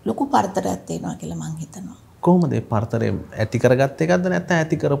 ලොකු පරතරයක් තියෙනවා කියලා මං හිතනවා. කොහොමද ඒ පරතරය ඇති කරගත්ත එකක්ද නැත්නම්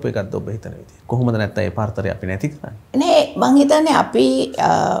ඇති කරපු එකක්ද ඔබ හිතන විදිහ? කොහොමද නැත්නම් ඒ පරතරය අපි නැති කරන්නේ? නේ මං හිතන්නේ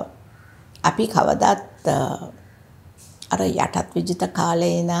අපි කවදාත් අර යටත් විජිත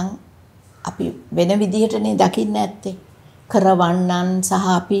කාලේ ඉඳන් අපි වෙන විදිහටනේ දකින්න ඇත්තේ. කරවන්නන් සහ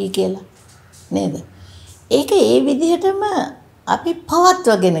අපි කියලා නේද? ඒක ඒ විදිහටම අපි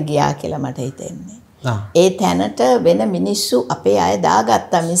පවත්වගෙන ගියා කියලා මට හිතෙන්නේ. ඒ තැනට වෙන මිනිස්සු අපේ අය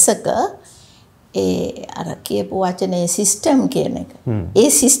දාගත්තා මිසක ඒ අර කියපු වචනේ සිස්ටම් කියන එක. ඒ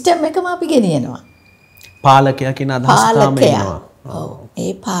සිස්ටම් එකම අපි ගෙනියනවා. පාලකයා කියන අදහස තාම එනවා. ඔව්.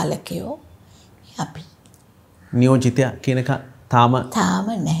 ඒ පාලකයෝ අපි. නියෝජිතයා කියන එක තාම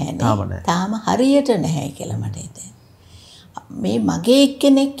නැහැ නේ. තාම හරියට නැහැ කියලා මට හිතෙනවා. මේ මගේ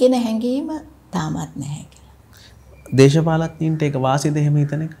එක්කෙනෙක් කියන හැඟීම තාමත් නැහැ කියලා. දේශපාලඥයින්ට ඒක වාසියද එහෙම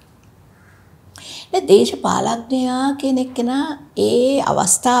හිතන එක? නෑ දේශපාලඥයා කෙනෙක් කෙනා ඒ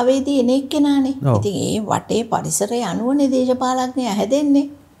අවස්ථාවේදී එනෙක් කෙනානේ. ඉතින් ඒ වටේ පරිසරය අනුවනේ දේශපාලඥයා හැදෙන්නේ.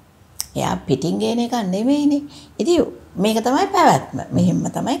 එයා පිටින් ගේන එක නෙමෙයිනේ. ඉතින් මේක තමයි පැවැත්ම. මෙහෙම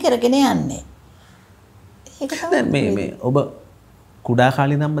තමයි කරගෙන යන්නේ. ඒක තමයි මේ ඔබ කුඩා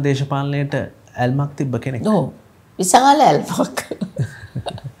කාලේ ඉඳන්ම දේශපාලනයට ඇල්මක් තිබ්බ කෙනෙක්. ඔව්. විශාල ඇල්මක්.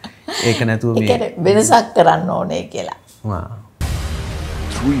 ඒක නැතුව මේ වෙනසක් කරන්න ඕනේ කියලා.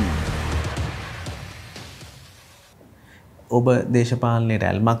 3. ඔබ දේශපාලනයට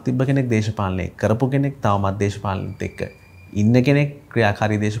ඇල්මක් තිබ්බ කෙනෙක්, දේශපාලනය කරපු කෙනෙක්, තවමත් දේශපාලනයත් එක්ක ඉන්න කෙනෙක්,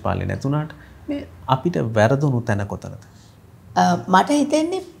 ක්‍රියාකාරී දේශපාලනය නැතුණාට මේ අපිට වැරදුණු තැන කොතනද? මට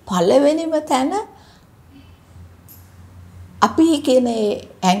හිතෙන්නේ පළවෙනිම තැන අපි කියන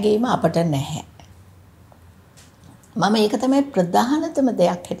හැඟීම අපට නැහැ. මම ඒක තමයි ප්‍රධානතම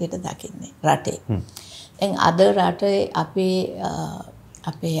දෙයක් හැටියට දකින්නේ රටේ. දැන් අද රටේ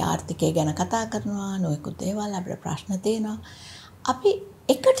අපේ ආර්ථිකය ගැන කතා කරනවා, නොයෙකුත් දේවල් අපිට ප්‍රශ්න තියෙනවා. අපි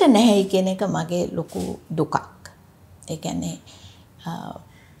එකට නැහැ කියන එක මගේ ලොකු දුකක්. ඒ කියන්නේ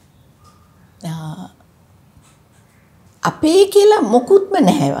අපේ කියලා මොකුත්ම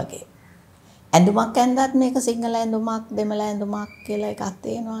නැහැ වගේ. ඇඳුමක් ඇඳත් මේක සිංහල ඇඳුමක්, දෙමළ ඇඳුමක් කියලා එකක්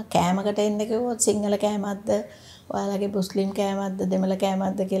තියෙනවා. කෑමකට එන්න කිව්වොත් සිංහල කෑමක්ද, ඔයාලගේ මුස්ලිම් කෑමක්ද, දෙමළ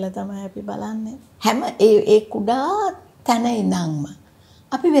කෑමක්ද කියලා තමයි අපි බලන්නේ. හැම ඒ කුඩා තැන ඉඳන්ම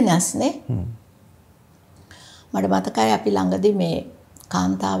අපි වෙනස්නේ. මට මතකයි අපි ළඟදී මේ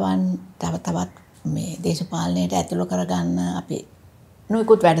කාන්තාවන් තවත් මේ දේශපාලනයට ඇතුළු කරගන්න අපි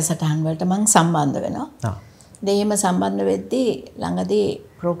නොයෙකුත් වැඩසටහන් වලට මම සම්බන්ධ වෙනවා. දෙහිම සම්බන්ධ වෙද්දී ළඟදී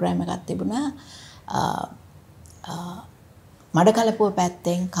ප්‍රෝග්‍රෑම් එකක් තිබුණා. මඩකලපුව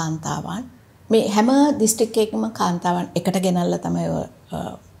පැත්තෙන් කාන්තාවන් මේ හැම දිස්ත්‍රික් එකකම කාන්තාවන් එකට ගෙනල්ලා තමයි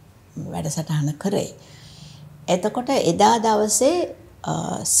වැඩසටහන කරේ. එතකොට එදා දවසේ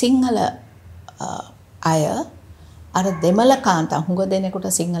සිංහල අය අර දෙමළ කාන්තා හුඟ දෙනෙකුට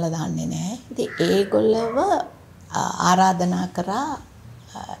සිංහල දන්නේ නැහැ. ඉතින් ඒගොල්ලව ආරාධනා කරා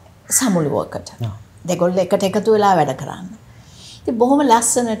සමුළුවකට. දෙගොල්ල එකට එකතු වෙලා වැඩ කරන්න. ඉතින් බොහොම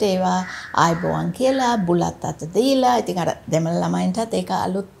ලස්සනට ඒවා ආයිබෝවන් කියලා බුලත් අත දීලා ඉතින් අර දෙමළ ළමයින්ටත් ඒක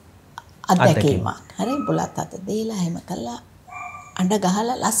අලුත් අත්දැකීමක්. හරි බුලත් අත දීලා එහෙම කළා අඬ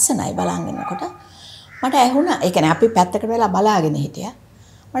ගහලා ලස්සනයි බලන් ඉන්නකොට මට ඇහුණා ඒ කියන්නේ අපි පැත්තකට වෙලා බලාගෙන හිටියා.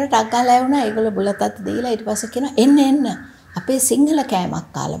 මට ටක් ගාලා ඇහුණා ඒගොල්ලෝ බුලත් අත දීලා ඊට පස්සේ කියනවා එන්න අපේ සිංහල කෑමක්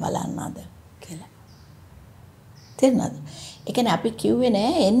කාලා බලන්නද කියලා. තේරුණාද? ඒ කියන්නේ අපි කිව්වේ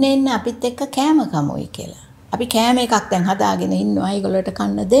නෑ එන්න අපිත් එක්ක කෑම කමුයි කියලා. අපි කෑම එකක් දැන් හදාගෙන ඉන්නවා ඒගොල්ලෝට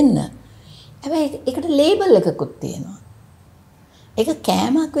කන්න දෙන්න. හැබැයි ඒකට ලේබල් එකකුත් තියෙනවා. ඒක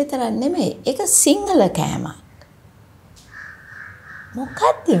කෑමක් විතරක් නෙමෙයි. ඒක සිංහල කෑමක්.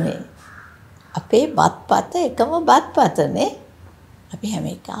 මොකක්ද මේ? අපේ බත්පත එකම බත්පතනේ. අපි හැම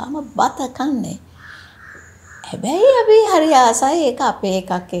එකම බත කන්නේ. හැබැයි අපි හරි ආසයි ඒක අපේ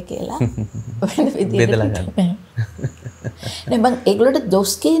එකක් කියලා. වෙන විදිහට බෙදලා ගන්න. නේ මම ඒගොල්ලෝට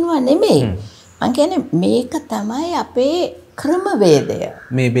දොස් කියනවා නෙමෙයි. මම කියන්නේ මේක තමයි අපේ ක්‍රමවේදය.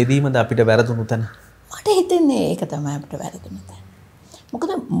 මේ බෙදීමද අපිට වැරදුණු තැන. මට හිතෙන්නේ ඒක තමයි අපිට වැරදුන තැන.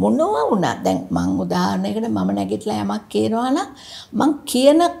 මොකද මොනවා වුණා දැන් මං උදාහරණයකට මම නැගිටලා යමක් කියනවා නම් මං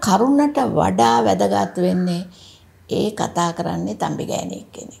කියන කරුණට වඩා වැදගත් වෙන්නේ ඒ කතා කරන්නේ තම්බි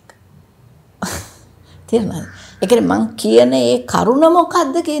ගෑණියෙක් කෙනෙක්. තේරුණාද? ඒ කියන්නේ මං කියන ඒ කරුණ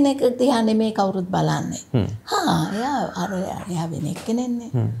මොකද්ද කියන එක දිහා නෙමෙයි කවුරුත් බලන්නේ. එයා වෙන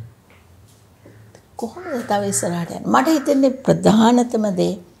එක්කෙනෙන්නේ. කොහොමද තව ඉස්සරහට යන්නේ? මට හිතෙන්නේ ප්‍රධානතම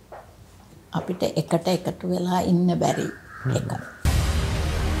දේ අපිට එකට එකතු වෙලා ඉන්න බැරි එක.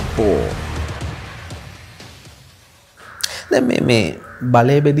 දැන් මේ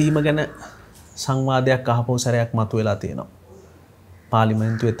බලය බෙදීම ගැන සංවාදයක් අහපු සැරයක් මතුවලා තියෙනවා.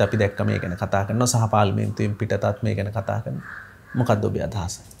 පාර්ලිමේන්තුවේත් අපි දැක්ක මේ ගැන කතා කරනවා සහ පාර්ලිමේන්තුවෙන් පිටතත් මේ ගැන කතා කරනවා. මොකක්ද ඔබේ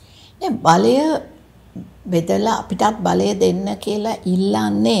අදහස? බලය බෙදලා අපිටත් බලය දෙන්න කියලා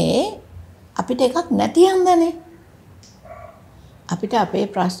ඉල්ලන්නේ අපිට එකක් නැති හන්දනේ. අපිට අපේ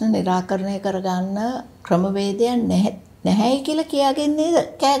ප්‍රශ්න निराකරණය කරගන්න ක්‍රමවේදයක් නැහැයි කියලා කියාගෙන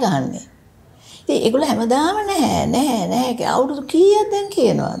කෑ ගහන්නේ. ඉතින් ඒගොල්ලෝ හැමදාම නැහැ අවුරුදු කීයක් දැන්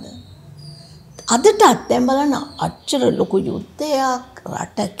කියනවාද? අදටත් දැන් බලන්න අච්චර ලොකු යුද්ධයක්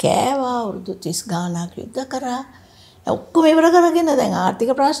රට කෑවා අවුරුදු 30 ගානක් යුද්ධ කරා. ඔක්කොම ඉවර කරගෙන දැන්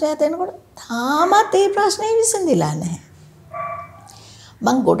ආර්ථික ප්‍රශ්නයක් එනකොට තාමත් ඒ ප්‍රශ්නේ විසඳිලා නැහැ.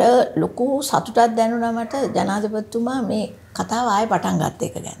 මං ගොඩ ලොකු සතුටක් දැනුණා මට ජනාධිපතිතුමා මේ කතාව ආයෙ පටන් ගත්ත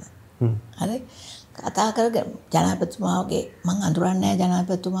එක ගැන. හරි? කතා කරගෙන ජනාධිපතිතුමාගේ මං අඳුරන්නේ නැහැ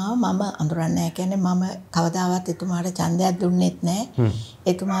ජනාධිපතිතුමාව මම අඳුරන්නේ නැහැ කියන්නේ මම කවදාවත් එතුමාට ඡන්දයක් දුන්නෙත් නැහැ.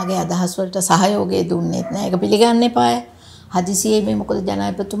 එතුමාගේ අදහස් වලට සහයෝගය දුන්නෙත් නැහැ. ඒක පිළිගන්න එපාය. හදිසියේ මේ මොකද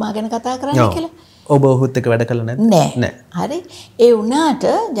ජනාධිපතිතුමා ගැන කතා කරන්නේ කියලා. ඔබ ඔහුත් එක්ක වැඩ කළා නැද්ද? නෑ. හරි. ඒ වුණාට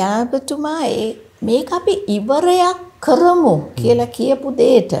ජනාධිපතිතුමා මේක අපි ඉවරයක් කරමු කියලා කියපු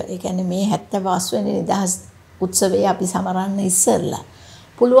දෙයට ඒ කියන්නේ මේ 75 වෙනි නිදහස් උත්සවයේ අපි සමරන්න ඉස්සෙල්ලා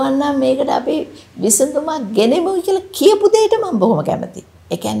පුළුවන් නම් මේකට අපි විසඳුමක් ගෙනෙමු කියලා කියපු දෙයට මම බොහොම කැමතියි.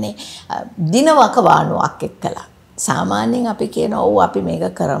 ඒ කියන්නේ දිනවක වානුවක් එක්කලා. සාමාන්‍යයෙන් අපි කියනවා ඔව් අපි මේක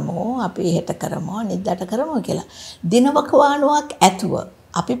කරමු, අපි හෙට කරමු, අනිද්දාට කරමු කියලා. දිනවක වානුවක් ඇතුව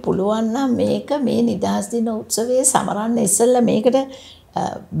අපි පුළුවන් නම් මේක මේ නිදහස් දින උත්සවයේ සමරන්න ඉස්සෙල්ලා මේකට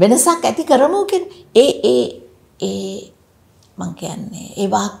වෙනසක් ඇති කරමු කියන්නේ. මං කියන්නේ ඒ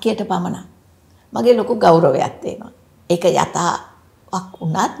වාක්‍යයට පමණ මගේ ලොකු ගෞරවයක් තියෙනවා. ඒක යථාවක්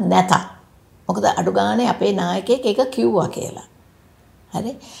උනත් නැතත්. මොකද අඩු ගානේ අපේ නායකයෙක් ඒක කිව්වා කියලා.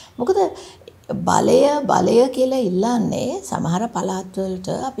 හරි? මොකද බලය කියලා ඉල්ලන්නේ සමහර පළාත් වලට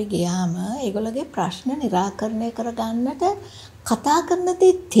අපි ගියාම ඒගොල්ලගේ ප්‍රශ්න निराකරණය කරගන්නට කතා කරන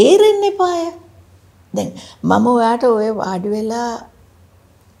දේ තේරෙන්න එපාය. දැන් මම ඔයාට ඔය වාඩි වෙලා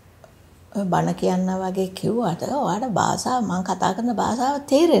බණ කියන්න වගේ කිව්වට ඔයාට භාෂාව මම කතා කරන භාෂාව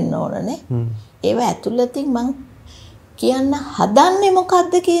තේරෙන්න ඕනනේ. ඒව ඇතුළතින් මම කියන්න හදන්නේ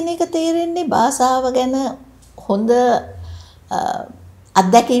මොකද්ද කියන එක තේරෙන්නේ භාෂාව ගැන හොඳ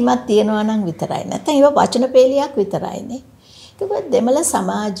අත්දැකීමක් තියෙනවා නම් විතරයි. නැත්නම් ඒව වචන පේලියක් විතරයිනේ. ඒක දෙමළ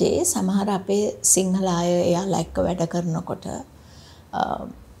සමාජයේ සමහර අපේ සිංහල අය එයාලා එක්ක වැඩ කරනකොට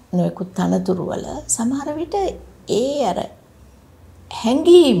නොයෙකුත් තනතුරු වල සමහර විට ඒ අර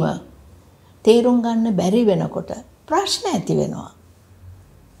හැංගීම තේරුම් ගන්න බැරි වෙනකොට ප්‍රශ්න ඇති වෙනවා.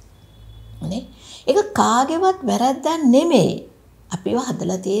 නේ? ඒක කාගේවත් වැරද්දක් නෙමෙයි. අපිව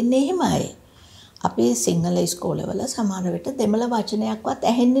හදලා තියෙන්නේ එහෙමයි. අපි සිංහල ඉස්කෝලවල සමහර විට දෙමළ වචනයක්වත්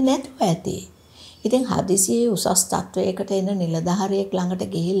ඇහෙන්නේ නැතුව ඇති. ඉතින් හදිසියේ උසස් තත්වයකට එන නිලධාරියෙක් ළඟට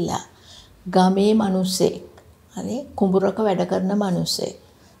ගිහිල්ලා ගමේ මිනිස්සෙක් හරි කුඹුරක වැඩ කරන මිනිස්සෙක්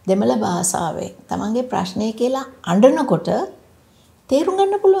දෙමළ භාෂාවෙන් තමන්ගේ ප්‍රශ්නේ කියලා අඬනකොට තේරුම්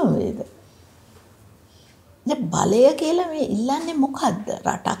ගන්න පුළුවන් වේද? බලය කියලා මේ ඉල්ලන්නේ මොකද්ද?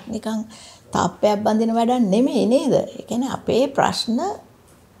 රටක් නිකන් තාප්පයක් බඳින වැඩක් නෙමෙයි නේද? ඒ කියන්නේ අපේ ප්‍රශ්න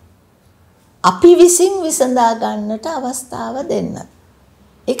අපි විසින් විසඳා ගන්නට අවස්ථාව දෙන්න.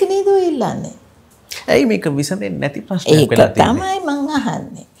 ඒක නේද ඔය ඉල්ලන්නේ? ඇයි මේක විසඳෙන්නේ නැති ප්‍රශ්නයක් වෙලා තියෙන්නේ? ඒක තමයි මං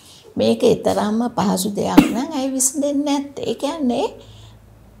අහන්නේ. මේක ඊතරම්ම පහසු දෙයක් නම් ඇයි විසඳෙන්නේ නැත්තේ? ඒ කියන්නේ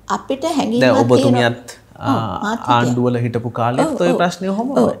අපිට හැඟීමක් තියෙනවා. දැන් ඔබතුමියත් ආණ්ඩුවල හිටපු කාලෙත් ඔය ප්‍රශ්නේ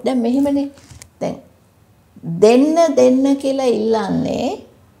කොහොමද? ඔව් දැන් මෙහෙමනේ. දැන් දෙන්න කියලා ඉල්ලන්නේ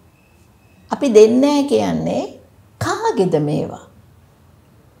අපි දෙන්නේ කියන්නේ කාගේද මේවා?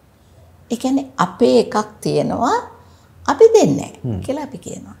 ඒ කියන්නේ අපේ එකක් තියෙනවා අපි දෙන්නේ කියලා අපි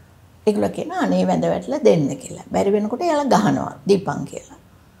කියනවා. ඒගොල්ලෝ කියනවා අනේ වැඳ වැටලා දෙන්න කියලා. බැරි වෙනකොට එයාලා ගහනවා දීපන් කියලා.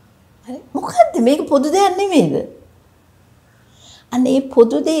 හරි මොකද්ද මේක පොදු දෙයක් නෙමෙයිද? අනේ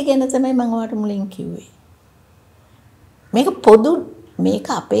පොදු දෙය ගැන තමයි මම ඔයාලට මුලින් කිව්වේ. මේක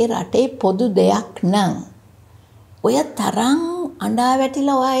අපේ රටේ පොදු දෙයක් නම් ඔය තරම් අඬා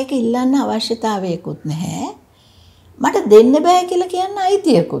වැටිලා ඔයා ඒක ඉල්ලන්න අවශ්‍යතාවයකුත් නැහැ. මට දෙන්න බෑ කියලා කියන්න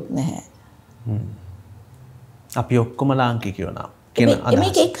අයිතියකුත් නැහැ. අපි ඔක්කොම ලාංකිකයෝ නම් කියන අදහස.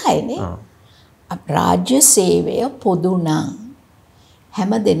 මේක එකයිනේ. රාජ්‍ය සේවය පොදු නම්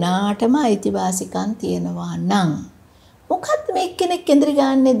හැම දෙනාටම අයිතිවාසිකම් තියෙනවා නම් මොකක්ද මේ කෙනෙක් කේන්ද්‍ර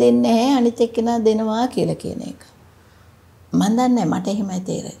ගන්න දෙන්නේ නැහැ අනිත් එක්කෙනා දෙනවා කියලා කියන එක. මම දන්නේ මට එහෙමයි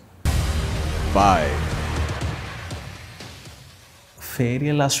තේරෙන්නේ. 5,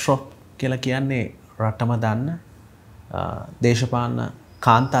 ෆේරියල් අස්ට්‍රොප් කියලා කියන්නේ රටම දන්න දේශපාලන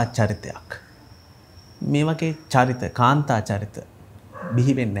කාන්තා චරිතයක්. මේ වගේ චරිත කාන්තා චරිත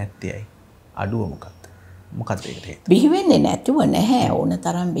බිහි වෙන්නේ නැත්තේ ඇයි? අඩුව මොකක්ද? මොකක්ද ඒකට හේතුව? බිහි වෙන්නේ නැතුව නැහැ. ඕන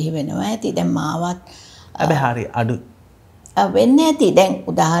තරම් බිහි වෙනවා ඇති. දැන් මාවත් හැබැයි හරි අඩු වෙන්නේ නැති. දැන්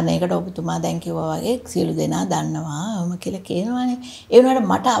උදාහරණයකට ඔබතුමා දැන් කිව්වා වගේ සියලු දෙනා දන්නවා ඔම කියලා කියනවානේ. ඒ වුණාට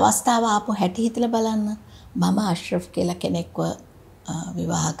මට අවස්ථාව ආපු හැටි හිතලා බලන්න. මම අශ්රෆ් කියලා කෙනෙක්ව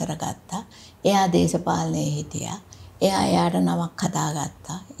විවාහ කරගත්තා. එයා දේශපාලනයේ හිටියා. එයා යාට නමක්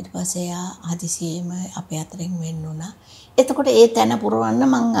හදාගත්තා. ඊට පස්සේ එයා හදිසියෙම අපේ අතරින් වෙන්න වුණා. එතකොට ඒ තැන පුරවන්න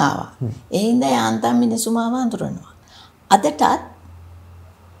මං ආවා. ඒ හින්දා යාන්තම් මිනිස්සු මාව අඳුරනවා. අදටත්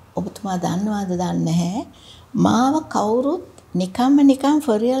ඔබතුමා දන්නවද දන්නේ නැහැ. මාව කවුරුත් නිකන්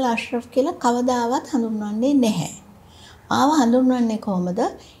ෆරියල් අශ්රෆ් කියලා කවදාවත් හඳුන්වන්නේ නැහැ. මාව හඳුන්වන්නේ කොහොමද?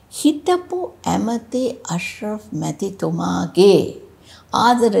 හිටපු ඇමති අශ්රෆ් මැතිතුමාගේ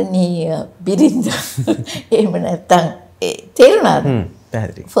ආදරණීය බිරිඳ. එහෙම නැත්තම් තේරුණාද?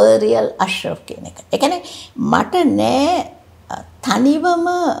 පැහැදිලි. ෆරියල් අශ්රෆ් කියන එක. ඒ කියන්නේ මට නෑ තනිවම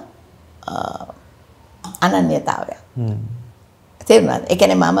අනන්‍යතාවයක්. තේරුණාද? ඒ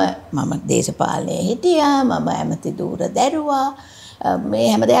කියන්නේ මම දේශපාලනයේ හිටියා, මම ඇමති ධූර දැරුවා, මේ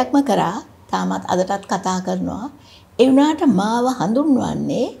හැම දෙයක්ම කරා. තාමත් අදටත් කතා කරනවා. ඒ වුණාට මාව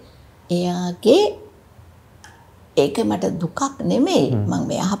හඳුන්වන්නේ එයාගේ ඒක මට දුකක් නෙමෙයි. මම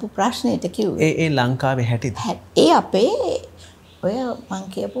මේ අහපු ප්‍රශ්නෙට කිව්වේ. ඒ ලංකාවේ හැටිද? ඒ අපේ ඔය මං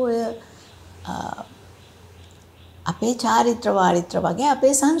කියපු ඔය අපේ චාරිත්‍ර වාරිත්‍ර වගේ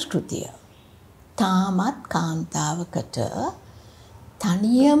අපේ සංස්කෘතිය. තාමත් කාන්තාවකට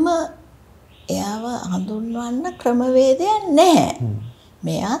තනියම එයාව හඳුන්වන්න ක්‍රමවේදයක් නැහැ.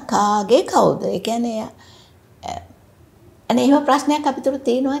 මෙයා කාගේ කවුද? ඒ කියන්නේ අනේ එහෙම ප්‍රශ්නයක් අපිට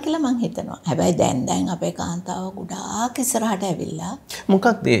තියෙනවා කියලා මං හිතනවා. හැබැයි දැන් අපේ කාන්තාව ගොඩාක් ඉස්සරහට ඇවිල්ලා.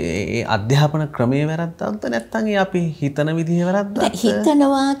 මොකක්ද ඒ අධ්‍යාපන ක්‍රමයේ වැරද්දක්ද නැත්නම් අපි හිතන විදිහේ වැරද්දක්ද?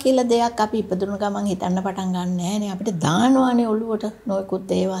 හිතනවා කියලා දෙයක් අපි ඉපදුණු ගමන් හිතන්න පටන් ගන්න නෑනේ. අපිට දානවානේ ඔළුවට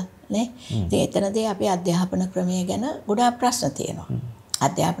නොයෙකුත් ඒවා නේ. ඉතින් එතනදී අපි අධ්‍යාපන ක්‍රමය ගැන ගොඩාක් ප්‍රශ්න තියෙනවා.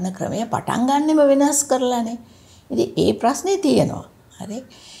 අධ්‍යාපන ක්‍රමය පටන් ගන්නෙම වෙනස් කරලානේ. ඉතින් ඒ ප්‍රශ්නේ තියෙනවා. හරි.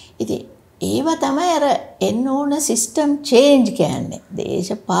 ඉතින් ඒව තමයි අර එන්න ඕන සිස්ටම් චේන්ජ් කියන්නේ.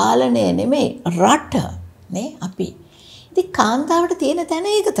 දේශපාලනය නෙමෙයි රට නේ අපි. ඉතින් කාන්තාවට තියෙන තැන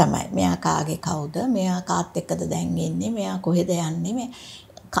ඒක තමයි. මෙයා කාගේ කවුද? මෙයා කාත් එක්කද දැන් ඉන්නේ? මෙයා කොහෙද යන්නේ? මේ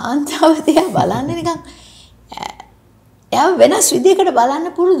කාන්තාව දිහා බලන්නේ නිකන් එයා වෙනස් විදිහකට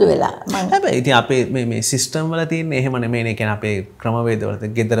බලන්න පුරුදු වෙලා. හැබැයි ඉතින් අපේ මේ සිස්ටම් වල තියෙන එහෙම නෙමෙයිනේ. කියන්නේ අපේ ක්‍රමවේද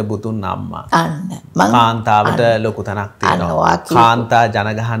වල gedara butun amma. කාන්තාවට ලොකු තැනක් තියෙනවා. කාන්තා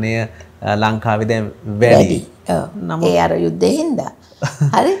ජනගහනය ලංකාවේ දැන් වැඩි. ඒ අර යුද්ධේ හින්දා.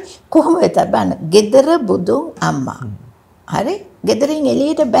 හරි කොහොම වෙතත් බලන්න gedara budun amma. හරි ගෙදරින්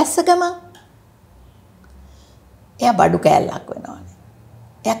එළියට බැස්ස ගමන් එයා බඩු කෑල්ලක් වෙනවනේ.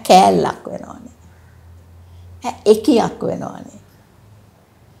 එයා කෑල්ලක් වෙනවනේ. එකියක් වෙනවනේ.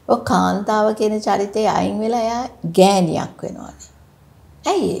 ඔය කාන්තාව කියන චරිතය අයින් වෙලා එයා ගෑණියක් වෙනවනේ.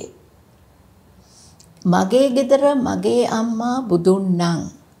 ඇයි ඒ? මගේ ගෙදර මගේ අම්මා බුදුන් නම්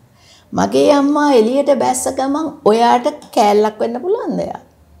මගේ අම්මා එළියට බැස්ස ගමන් ඔයාට කෑල්ලක් වෙන්න පුළුවන්ද එයා?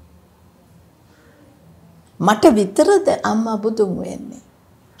 මට විතරද අම්මා බුදුන් වෙන්නේ?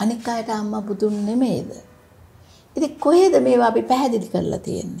 අනික් අයට අම්මා බුදුන් නෙමෙයිද? ඉතින් කොහෙද මේවා අපි පැහැදිලි කරලා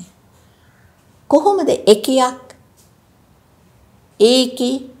තියෙන්නේ? කොහොමද එකියක්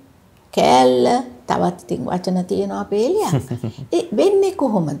ඒකි කෑල්ල තවත් ඉතින් වචන තියෙනවා පෙළියක්. ඒ වෙන්නේ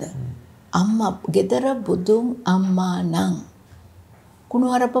කොහොමද? අම්මා gedara budun අම්මා නම්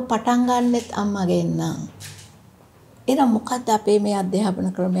කුණුහරුප පටන් ගන්නෙත් අම්මගෙන් නම්. එහෙනම් මොකද්ද අපේ මේ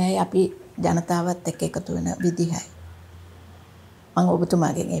අධ්‍යාපන ක්‍රමයයි අපි ජනතාවත් එක්ක එකතු වෙන විදිහයි? මම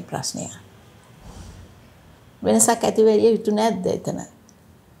ඔබතුමාගෙන් මේ ප්‍රශ්නය. වෙනසක් ඇති වෙන්නේ යුතු නැද්ද එතන?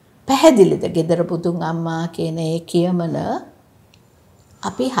 පැහැදිලිද gedara budun අම්මා කියන ඒ කියමන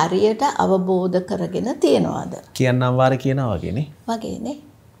අපි හරියට අවබෝධ කරගෙන තියනවාද? කියන්නම් වාර කියනවා වගේනේ. වගේනේ.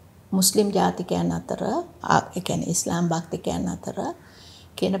 මුස්ලිම් ජාතිකයන් අතර ඒ කියන්නේ ඉස්ලාම් භක්තිකයන් අතර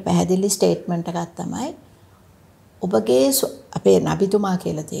කියන පැහැදිලි ස්ටේට්මන්ට් එකක් තමයි ඔබගේ අපේ නබිතුමා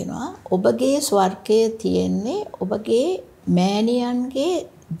කියලා තියෙනවා ඔබගේ ස්වර්ගය තියෙන්නේ ඔබගේ මෑණියන්ගේ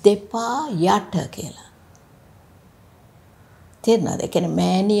දෙපා යට කියලා. තේරෙනවද? ඒ කියන්නේ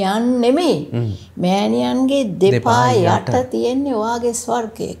මෑණියන් නෙමෙයි. මෑණියන්ගේ දෙපා යට තියෙන්නේ ඔයාගේ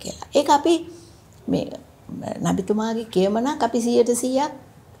ස්වර්ගය කියලා. ඒක අපි මේ නබිතුමාගේ කියමනක් අපි 100%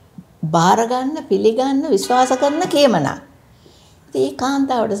 බාර ගන්න, පිළිගන්න, විශ්වාස කරන කියමනක්. ඉතින් ඒ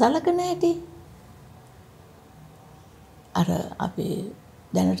කාන්තාවට සලකන හැටි අර අපි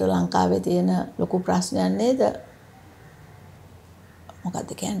දැනට ලංකාවේ තියෙන ලොකු ප්‍රශ්නයක් නේද?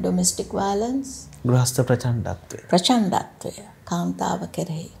 මොකක්ද කියන්නේ? Domestic violence, ගෘහස්ත ප්‍රචණ්ඩත්වය. ප්‍රචණ්ඩත්වය කාන්තාව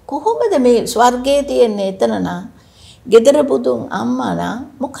කෙරෙහි. කොහොමද මේ ස්වර්ගයේ තියෙන්නේ එතන නම්? gedara budun අම්මා නම්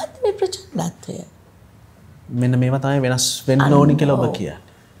මොකක්ද මේ ප්‍රචණ්ඩත්වය? මෙන්න මේවා තමයි වෙනස් වෙන්න ඕනි කියලා ඔබ කියන්නේ.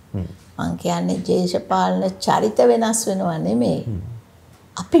 මං කියන්නේ දේශපාලන චරිත වෙනස් වෙනවා නෙමෙයි.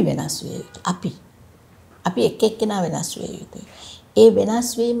 අපි වෙනස් වෙ යුතුයි. අපි එක් එක්කෙනා වෙනස් වෙ යුතුයි. ඒ වෙනස්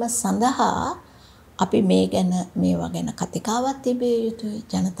වීම සඳහා අපි මේවා ගැන කතිකාවක් තිබිය යුතුයි.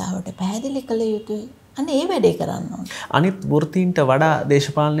 ජනතාවට පැහැදිලි කළ යුතුයි. අනේ ඒ වැඩේ කරන්න ඕනේ. අනිත් වෘත්තීන්ට වඩා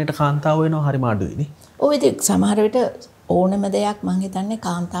දේශපාලනයට කාන්තාව වෙනවා හරිම අඩුයි නේ. ඔය ඉතින් සමහර විට ඕනම දෙයක් මං හිතන්නේ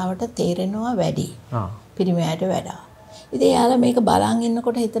කාන්තාවට තේරෙනවා වැඩි. පිරිමියාට වඩා. ඉතින් එයාලා මේක බලන්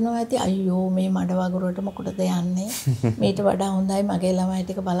ඉන්නකොට හිතනවා ඇති අයියෝ මේ මඩ වගුරට මොකටද යන්නේ? මේට වඩා හොඳයි මගේ ළමයි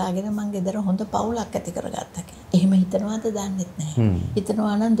ටික බලාගෙන මං ගෙදර හොඳ පවුලක් ඇති කරගත්තා කියලා. එහෙම හිතනවාද දන්නෙත් නැහැ.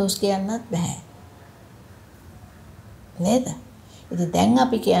 හිතනවා නම් දොස් කියන්නත් බෑ. නේද? ඉතින් දැන්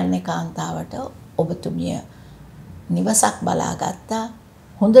අපි කියන්නේ කාන්තාවට ඔබතුමිය නිවසක් බලාගත්තා,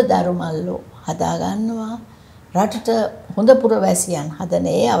 හොඳ දරුමල්ලෝ හදා ගන්නවා, රටට හොඳ පුරවැසියන් හදන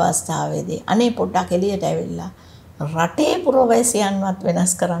ඒ අවස්ථාවේදී අනේ පොඩ්ඩක් එළියට ඇවිල්ලා රටේ පුරවැසියන්වත්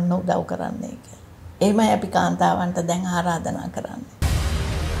වෙනස් කරන්න උදව් කරන්නේ කියලා. එහෙමයි අපි කාන්තාවන්ට දැන් ආරාධනා කරන්නේ.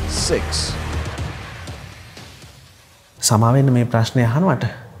 6. සමාවෙන්න මේ ප්‍රශ්නය අහනවට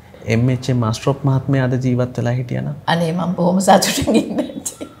එම්.එච්.එම්. අස්ට්‍රොප් මහත්මයා අද ජීවත් වෙලා හිටියනම් අනේ මම බොහොම සතුටින් ඉන්නේ.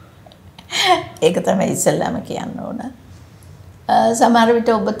 ඒක තමයි ඉස්සෙල්ලාම කියන්න ඕන. සමහර විට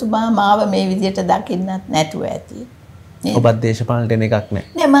ඔබතුමා මාව මේ විදිහට දකින්නත් නැතුව ඇති. ඔබත් දේශපාලනට එන එකක් නැහැ.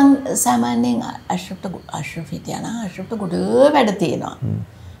 නෑ මං සාමාන්‍යයෙන් අශ්‍රෆ් හිටියනා අශ්‍රෆ්ට ගොඩ වැඩ තියෙනවා.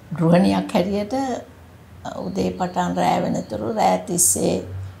 ගෘහණියක් හැටියට උදේ පටන් රෑ වෙනතුරු රෑ තිස්සේ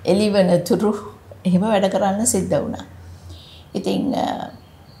එළි වෙනතුරු එහෙම වැඩ කරන්න සිද්ධ වුණා. ඉතින්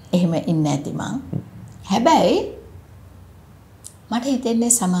එහෙම ඉන්නේ නැති මං. හැබැයි මට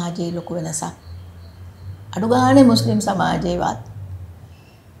හිතෙන්නේ සමාජයේ ලොකු වෙනසක්. අඩු ගානේ මුස්ලිම් සමාජයේවත්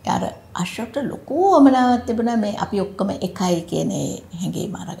අර අශ්‍රෆ්ට ලොකු වමනාවක් තිබුණා මේ අපි ඔක්කොම එකයි කියන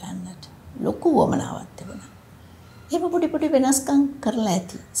හැඟීම අරගන්නට. ලොකු වමනාවක් තිබුණා. එහෙම පොඩි වෙනස්කම් කරලා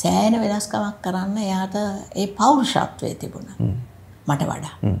ඇති. සෑහෙන වෙනස්කමක් කරන්න එයාට ඒ පෞරුෂත්වයේ තිබුණා. මට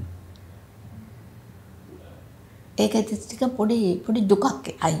වඩා. ඒක ටික පොඩි දුකක්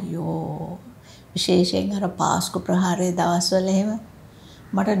අයියෝ. විශේෂයෙන් අර පාස්කු ප්‍රහාරයේ දවස්වල එහෙම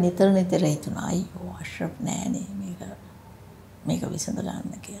මට නිතර හිතුණා අයියෝ අශ්‍රෆ් නෑනේ මේක විසඳ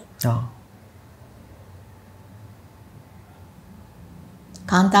ගන්න කියලා.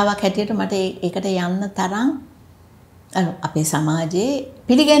 කාන්තාවක් හැටියට මට ඒකට යන්න තරම් අපේ සමාජයේ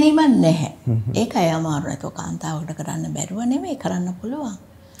පිළිගැනීමක් නැහැ. ඒකයි අමාරු නැතෝ කාන්තාවකට කරන්න බැරුව නෙමෙයි කරන්න පුළුවන්.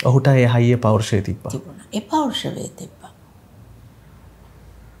 ඔහුට ඒ හයිය පෞරුෂය තිබ්බා. ඒ පෞරුෂය තිබ්බා.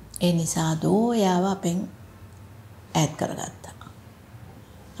 ඒ නිසා දෝ යාව අපෙන් ඈත් කරගත්තා.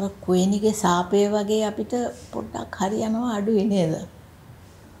 අර කුවේණිගේ සාපය වගේ අපිට පොඩ්ඩක් හරියනවා අඩුයි නේද?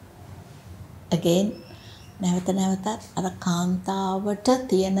 again නැවතත් අර කාන්තාවට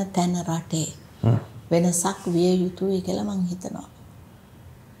තියෙන තැන රටේ වෙනසක් විය යුතුයි කියලා මං හිතනවා.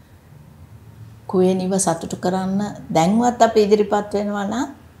 කුවේණිව සතුටු කරන්න දැන්වත් අපි ඉදිරිපත් වෙනවා නම්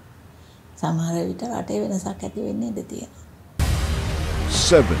සමහර විට රටේ වෙනසක් ඇති වෙන්නේ ඉඳී තියෙනවා.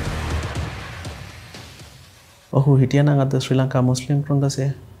 7. ඔහු හිටියනම් අද ශ්‍රී ලංකා මුස්ලිම් කොංග්‍රසය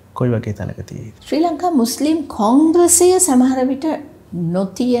කොයි වගේ තැනක තියෙයිද? ශ්‍රී ලංකා මුස්ලිම් කොංග්‍රසය සමහර විට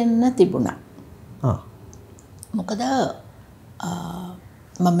නොතියෙන්න තිබුණා. මොකද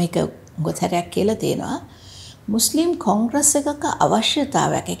මම මේක ගොතරයක් කියලා තියෙනවා. මුස්ලිම් කොංග්‍රස් එකක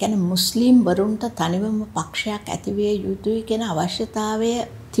අවශ්‍යතාවයක්. ඒ කියන්නේ මුස්ලිම් වරුන්ට තනිවම පක්ෂයක් ඇතිවිය යුතුයි කියන අවශ්‍යතාවය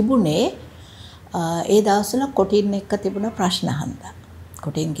තිබුණේ ඒ දවස්වල කොටින් එක්ක තිබුණ ප්‍රශ්න හන්දා.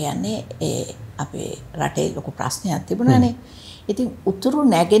 කොටින් කියන්නේ ඒ අපේ රටේ ලොකු ප්‍රශ්නයක් තිබුණානේ. ඉතින් උතුරු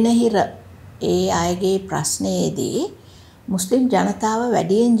නැගෙනහිර ඒ අයගේ ප්‍රශ්නයේදී මුස්ලිම් ජනතාව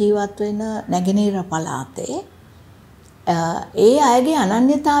වැඩියෙන් ජීවත් වෙන නැගෙනහිර පළාතේ ඒ අයගේ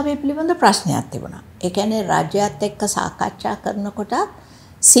අනන්‍යතාවය පිළිබඳ ප්‍රශ්නයක් තිබුණා. ඒ කියන්නේ රාජ්‍යයත් එක්ක සාකච්ඡා කරනකොට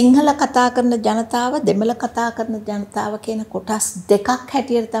සිංහල කතා කරන ජනතාව, දෙමළ කතා කරන ජනතාව කියන කොටස් දෙකක්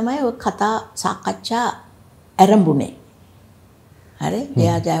හැටියට තමයි ඔය කතා සාකච්ඡා ආරම්භුනේ. හරි?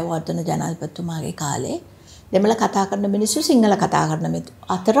 එයා ජයවර්ධන ජනාධිපතිතුමාගේ කාලේ දෙමළ කතා කරන මිනිස්සු සිංහල කතා කරන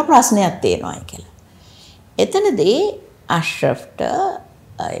අතර ප්‍රශ්නයක් තියෙනවා කියලා. එතනදී අශ්රෆ්ට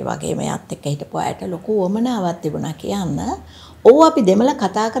ඒ වගේම යත් එක්ක හිටපු අයට ලොකු වමනාවක් තිබුණා කියන්න. ඕව අපි දෙමළ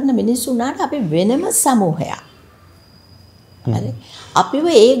කතා කරන මිනිස්සු උනාට අපි වෙනම සමූහයක්. හරි. අපිව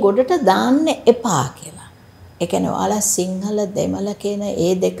ඒ ගොඩට දාන්න එපා කියලා. ඒ කියන්නේ ඔයාලා සිංහල දෙමළ කියන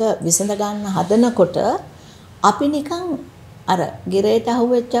ඒ දෙක විසඳ ගන්න හදනකොට අපි නිකන් අර ගිරේට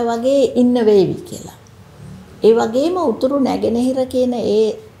අහුවෙච්ච වගේ ඉන්න වේවි කියලා. ඒ වගේම උතුරු නැගෙනහිර කියන ඒ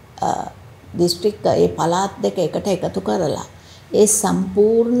දිස්ත්‍රික්ක ඒ පළාත් දෙක එකට එකතු කරලා ඒ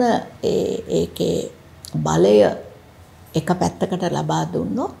සම්පූර්ණ ඒකේ බලය එක පැත්තකට ලබා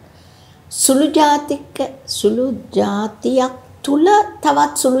දුන්නොත් සුළු ජාතියක් තුල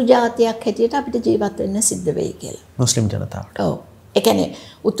තවත් සුළු ජාතියක් හැටියට අපිට ජීවත් වෙන්න සිද්ධ වෙයි කියලා. මුස්ලිම් ජනතාවට. ඔව්. ඒ කියන්නේ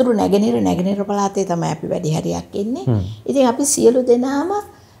උතුරු නැගෙනහිර පළාතේ තමයි අපි වැඩි හරියක් ඉන්නේ. ඉතින් අපි සියලු දෙනාම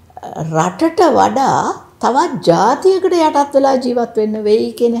රටට වඩා තවත් ජාතියකට යටත් වෙලා ජීවත් වෙන්න වෙයි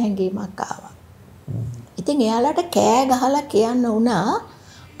කියන හැඟීමක් ආවා. ඉතින් එයාලට කෑ ගහලා කියන්න වුණා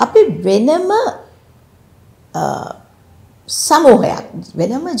අපි වෙනම සමූහයක්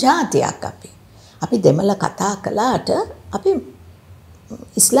වෙනම ජාතියක් අපි දෙමළ කතා කළාට අපි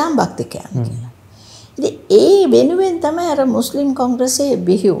ඉස්ලාම් භක්තිකයන් කියලා. ඉතින් ඒ වෙනුවෙන් තමයි අර මුස්ලිම් කොංග්‍රසයේ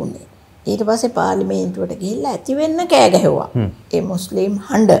බිහි වුණේ. ඊට පස්සේ පාර්ලිමේන්තුවට ගිහිල්ලා ඇති වෙන්න කෑ ගැහුවා. ඒ මුස්ලිම්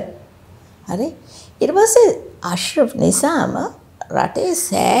හඬ. හරි. ඊට පස්සේ අශ්රෆ් නිසාම රටේ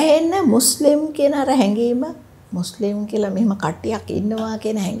සෑහෙන මුස්ලිම් කියන අර හැඟීම මුස්ලිම් කියලා මෙහෙම කට්ටියක් ඉන්නවා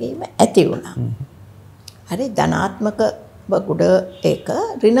කියන හැඟීම ඇති වුණා. හරි ධනාත්මක ගුඩ එක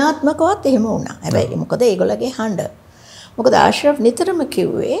ඍණාත්මකවත් එහෙම වුණා. හැබැයි මොකද ඒගොල්ලගේ හඬ. මොකද අශ්රෆ් නිතරම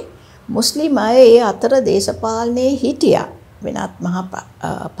කිව්වේ මුස්ලිම් අය ඒ අතර දේශපාලනයේ හිටියා. වෙනත් මහ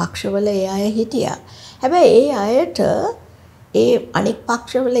පක්ෂවල ඒ අය හිටියා. හැබැයි ඒ අයට ඒ අනික්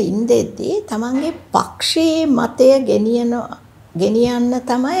පක්ෂවල ඉඳෙද්දී තමන්ගේ පක්ෂයේ මතය ගෙනියන්න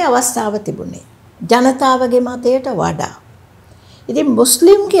තමයි අවස්ථාව තිබුණේ. ජනතාවගේ මතයට වඩා. ඉතින්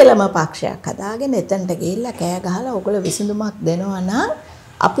මුස්ලිම් කියලාම පක්ෂයක් හදාගෙන එතනට ගිහිල්ලා කෑ ගහලා ඔයගොල්ලෝ විසඳුමක් දෙනවා නම්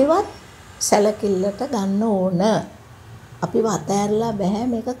අපිවත් සැලකිල්ලට ගන්න ඕන. අපිව අතෑරලා බෑ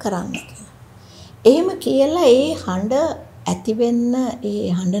මේක කරන්න කියලා. එහෙම කියලා ඒ හඬ ඇති වෙන්න ඒ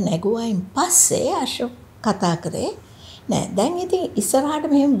හඬ නැගුවයින් පස්සේ අශෝක් කතා කරේ නෑ දැන් ඉතින් ඉස්සරහට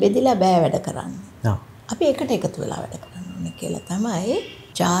මෙහෙම බෙදිලා බෑ වැඩ කරන්න. අපි එකට එකතු වෙලා වැඩ කරන්න ඕනේ කියලා තමයි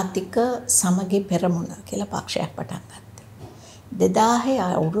ජාතික සමගි පෙරමුණ කියලා පක්ෂයක් පටන් ගත්තේ.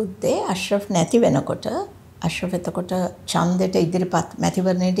 2000 අවුරුද්දේ අශ්රෆ් නැති වෙනකොට අශ්රෆ් එතකොට ඡන්දෙට ඉදිරිපත්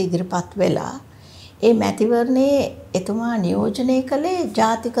මැතිවරණයට ඉදිරිපත් වෙලා ඒ මැතිවරණයේ එතුමා නියෝජනය කළේ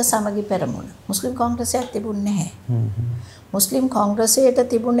ජාතික සමගි පෙරමුණ. මුස්ලිම් කොංග්‍රසයක් තිබුණේ නැහැ. මුස්ලිම් කොංග්‍රසයට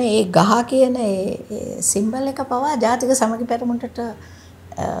තිබුණේ ඒ ගහ කියන ඒ සිම්බල් එක පවා ජාතික සමගි පෙරමුණට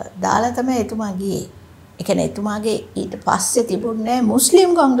දාලා තමයි එතුමා ගියේ. ඒ කියන්නේ එතුමාගේ ඊට පස්සේ තිබුණේ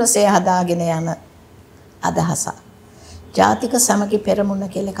මුස්ලිම් කොංග්‍රසය හදාගෙන යන අදහස. ජාතික සමගි පෙරමුණ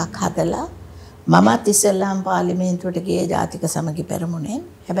කියලා එකක් හදලා මමත් ඉස්ලාම් පාර්ලිමේන්තුවට ගියේ ජාතික සමගි පෙරමුණෙන්.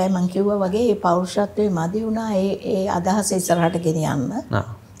 හැබැයි මම කිව්වා වගේ මේ පෞරුෂත්වයේ මදි වුණා ඒ අදහස ඉස්සරහට ගෙනියන්න.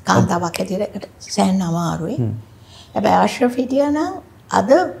 කාන්තාවක් හැටියට සෑහෙන අමාරුයි. හැබැයි අශ්රෆ් හිටියා නම්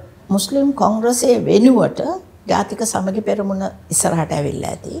අද මුස්ලිම් කොංග්‍රසයේ වෙනුවට ජාතික සමගි පෙරමුණ ඉස්සරහට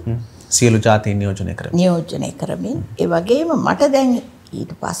ඇවිල්ලා ඇති. සියලු ජාතීන් නියෝජනය කරමින් ඒ වගේම මට දැන්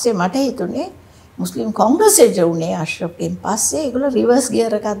ඊට පස්සේ මට හිතුනේ මුස්ලිම් කොංග්‍රසයේ උනේ අශ්රෆ්ගෙන් පස්සේ ඒගොල්ලෝ රිවර්ස්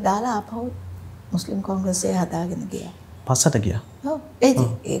ගියර් එකක් දාලා ආපහු මුස්ලිම් කොංග්‍රසය හදාගෙන ගියා. පස්සට ගියා. ඔව්.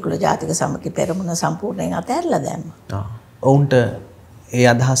 ඒගොල්ලෝ ජාතික සමගි පෙරමුණ සම්පූර්ණයෙන් අතහැරලා දැම්මා. ඔවුන්ට ඒ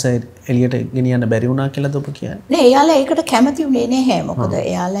අදහස එළියට ගෙනියන්න බැරි වුණා කියලාද ඔබ කියන්නේ? නෑ එයාලා ඒකට කැමති වුණේ නැහැ. මොකද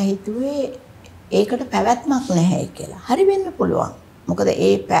එයාලා හිතුවේ ඒකට පැවැත්මක් නැහැ කියලා. හරි වෙන්න පුළුවන්. මොකද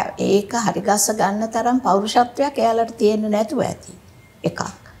ඒක හරි ගස්ස ගන්න තරම් පෞරුෂත්වයක් එයාලට තියෙන්න නැතුව ඇති. එකක්.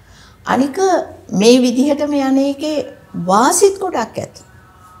 අනික මේ විදිහටම යන්නේකේ වාසිත් කොටක් ඇති.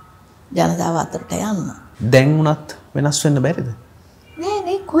 ජනතාව අතරට යන්න. දැන් උනත් වෙනස් වෙන්න බැරිද?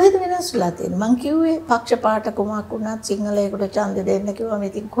 නෑ කොහෙද වෙනස් වෙලා තියෙන්නේ? මං කිව්වේ පක්ෂපාත කුමක් වුණත් සිංහලයකට ඡන්ද දෙන්න කිව්වම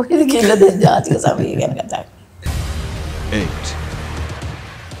ඉතින් කොහෙද කියලා දැන් ජාතික සමගිය ගැන කතා කරන්නේ. 8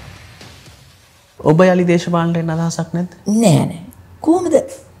 ඔබ යලි දේශපාලනයෙන් අදහසක් නැද්ද? නෑ. කොහොමද?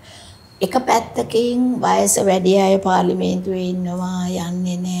 එක පැත්තකින් වයස වැඩි අය පාර්ලිමේන්තුවේ ඉන්නවා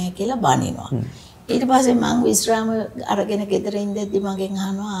යන්නේ නෑ කියලා බනිනවා. ඊට පස්සේ මං විශ්‍රාම අරගෙන ගෙදර ඉඳද්දි මගෙන්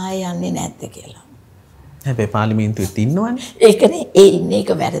අහනවා ආයෙ යන්නේ නැද්ද කියලා. හැබැයි පාර්ලිමේන්තුවෙත් ඉන්නවනේ. ඒකනේ ඒ ඉන්නේ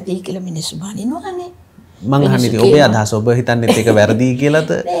එක වැරදි කියලා මිනිස්සු බනිනවනේ. මං අහන්නේ ඔබේ අදහස ඔබ හිතන්නේ ඒක වැරදි කියලාද?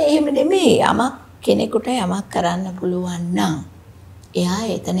 නෑ එහෙම නෙමෙයි. යමක් කෙනෙකුට යමක් කරන්න පුළුවන් නම් එයා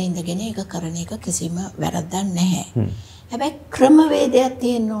එතන ඉඳගෙන ඒක කරන එක කිසිම වැරද්දක් නැහැ. හැබැයි ක්‍රමවේදයක්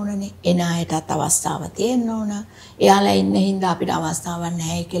තියෙන්න ඕනනේ. එන අයටත් අවස්ථාව තියෙන්න ඕන. එයාලා ඉන්න හින්දා අපිට අවස්ථාවක්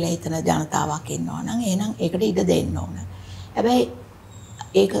නැහැ කියලා හිතන ජනතාවක් ඉන්නවා නම් එහෙනම් ඒකට ඉඩ දෙන්න ඕන. හැබැයි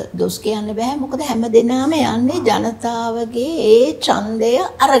ඒක දොස් කියන්න බෑ මොකද හැම දෙනාම යන්නේ ජනතාවගේ ඒ ඡන්දය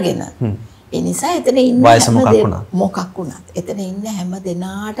අරගෙන. ඒ නිසා එතන ඉන්න මොකක් වුණත් එතන ඉන්න හැම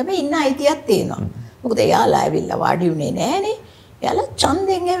දෙනාටම ඉන්න අයිතියක් තියෙනවා. මොකද එයාලා ඇවිල්ලා වාඩි උනේ නෑනේ. එයාලා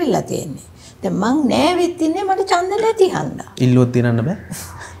ඡන්දෙන් ඇවිල්ලා තියෙන්නේ. දැන් මං නෑවෙත් ඉන්නේ මට ඡන්ද නැති හන්දා. ඉල්ලුවත් දිනන්න බෑ.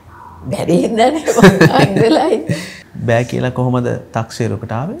 බැරි හින්දානේ මං අංගලයි. බෑ කියලා කොහොමද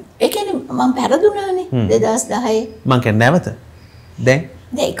탁සේරුවකට ආවේ? ඒ කියන්නේ මං පෙරදුනානේ 2010. මං කියන්නේ නැවත. දැන්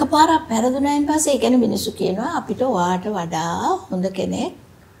එකපාරක් පෙරදුනායින් පස්සේ ඒ කියන්නේ මිනිස්සු කියනවා අපිට ඔයාට වඩා හොඳ කෙනෙක්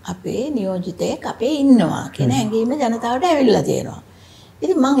අපේ නියෝජිතයෙක් අපේ ඉන්නවා කියන හැඟීම ජනතාවට ඇවිල්ලා තියෙනවා.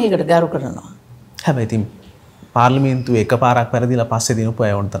 ඉතින් මම ඒකට ගරු කරනවා. හැබැයි ඉතින් පාර්ලිමේන්තුවේ එකපාරක් පෙරදිලා පස්සේ දිනපු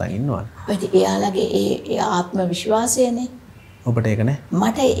අය වොන් තරම් ඉන්නවනේ. එයාලගේ ඒ ආත්ම විශ්වාසයනේ. ඔබට ඒක නෑ?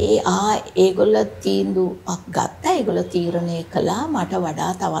 මට ඒගොල්ල තීන්දුවක් ගත්තා. ඒගොල්ල තීරණය කළා මට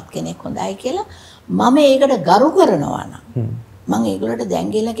වඩා තවත් කෙනෙක් හොඳයි කියලා. මම ඒකට ගරු කරනවා නම් මම ඒගොල්ලන්ට දැන්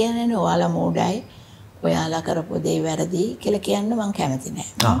ගිහලා කියන්නේ ඔයාලා මෝඩයි. ඔයාලා කරපු දේ වැරදි කියලා කියන්න මම කැමති නෑ.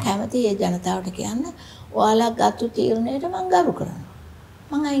 මම කැමති ඒ ජනතාවට කියන්න ඔයාලා ගත්තු තීරණයට මම ගරු කරනවා.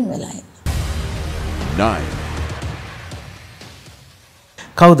 මම අයින් වෙලා ඉන්නවා. 9.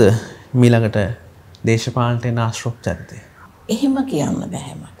 කවුද මීළඟට දේශපාලනට එන ආශ්‍රොප් චරිතය? එහෙම කියන්න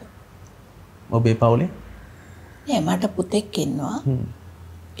බෑ මට. ඔබේ පවුලේ? නෑ මට පුතෙක් ඉන්නවා.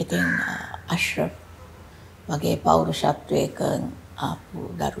 ඉතින් අශ්රෆ් වගේ පෞරුෂත්වයක ආපු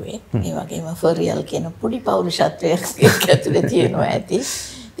දරුවෙක්. ඒ වගේම ෆෙරියල් කියන පොඩි පෞරුෂත්වයක් ඇතුලේ තියෙනවා ඇති.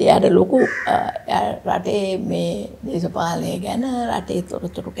 එයාට ලොකු රටේ මේ දේශපාලනය ගැන රටේ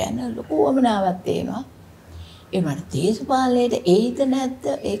තොරතුරු ගැන ලොකු වමනාවක් තියෙනවා. ඒ මට දේශපාලනයට එයිද නැද්ද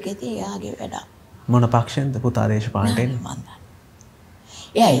ඒකෙදි එයාගේ වැඩක්. මොන පක්ෂෙන්ද පුතා දේශපාලනයට එන්නේ? මන් දන්නේ.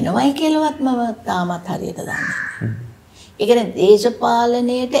 එයා එනවයි කියලාවත් මම තාමත් හරියට දන්නේ නැහැ. ඒ කියන්නේ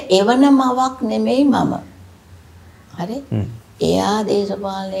දේශපාලනයට එවන මවක් නෙමෙයි මම. හරි? එයා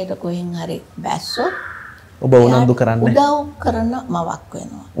දේශපාලනයට කොහෙන් හරි බැස්සොත් ඔබ උනන්දු කරන්නේ? උදව් කරන මවක්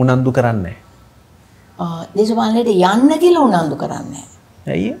වෙනවා. උනන්දු කරන්නේ? දේශපාලනයට යන්න කියලා උනන්දු කරන්නේ.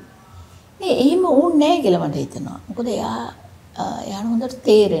 ඇයි? එහෙම ඕනේ නැහැ කියලා මට හිතෙනවා. මොකද එයාට හොඳට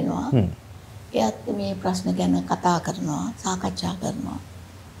තේරෙනවා. එයාත් මේ ප්‍රශ්න ගැන කතා කරනවා, සාකච්ඡා කරනවා.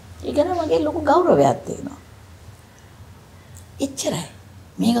 ඒ ගැන මගේ ලොකු ගෞරවයක් තියෙනවා. එච්චරයි.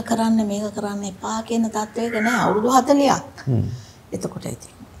 මේක කරන්න එපා කියන තත්වයක නෑ අවුරුදු 40ක්. එතකොට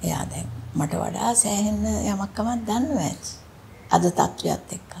ඉතින් එයා දැන් මට වඩා සෑහෙන යමක් කමක් දන්නවා ඇති. අද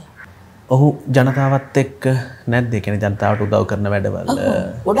තත්වයක් එක්කලා. ඔහු ජනතාවත් එක්ක නැද්ද? ඒ කියන්නේ ජනතාවට උදව් කරන වැඩවල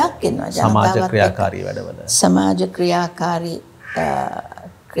ගොඩක් ඉන්නවා සමාජ ක්‍රියාකාරී වැඩවල. සමාජ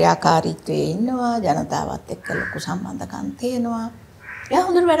ක්‍රියාකාරීත්වයේ ඉන්නවා ජනතාවත් එක්ක ලොකු සම්බන්ධකම් තියෙනවා. එයා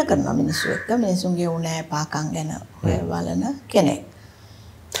හොඳට වැඩ කරනවා මිනිස්සු එක්ක. මිනිසුන්ගේ උණෑ පාකම් ගැන බලන කෙනෙක්.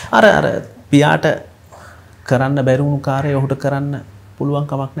 අර පියාට කරන්න බැරි වුණු කාර්යය ඔහුට කරන්න පුළුවන්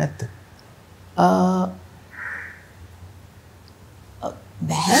කමක් නැද්ද?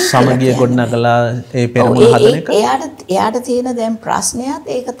 සමගිය ගොඩනගලා ඒ පෙරමුණ හදන එක. එයාට තියෙන දැන් ප්‍රශ්නයත්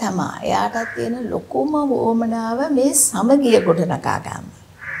ඒක තමයි. එයාට තියෙන ලොකුම වොමනාව මේ සමගිය ගොඩනගා ගන්න.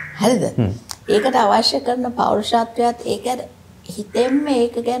 හරිද? ඒකට අවශ්‍ය කරන පෞරුෂත්වයත් ඒක හිතෙන්න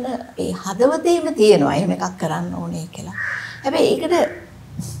ඒක ගැන ඒ හදවතේම තියෙනවා. එහෙම එකක් කරන්න ඕනේ කියලා. හැබැයි ඒකට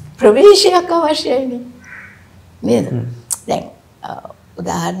ප්‍රවේශයක් අවශ්‍යයිනේ. නේද? දැන්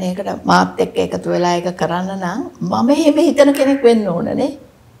උදාහරණයකට මාත් එක්ක එකතු වෙලා එක කරන්න නම් මම එහෙම හිතන කෙනෙක් වෙන්න ඕනනේ.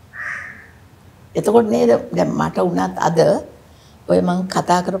 එතකොට නේද දැන් මට උනත් අද ඔය මං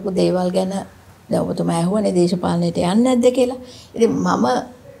කතා කරපු දේවල් ගැන දැන් ඔබතුමා ඇහුවනේ දේශපාලනයට යන්නේ නැද්ද කියලා. ඉතින් මම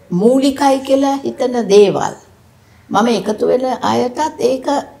මූලිකයි කියලා හිතන දේවල් මම එකතු වෙන අයටත් ඒක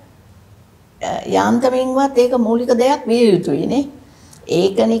යාන්තමින්වත් ඒක මූලික දෙයක් විය යුතුයිනේ.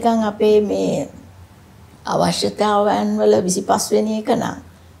 ඒක නිකන් අපේ මේ අවශ්‍යතාවයන් වල 25 වෙනි එක නම්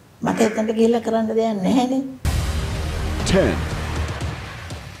මට එතනට ගිහිල්ලා කරන්න දෙයක් නැහැනේ. 10.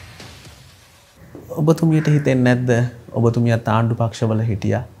 ඔබතුමියට හිතෙන්නේ නැද්ද ඔබතුමියත් ආණ්ඩු පක්ෂවල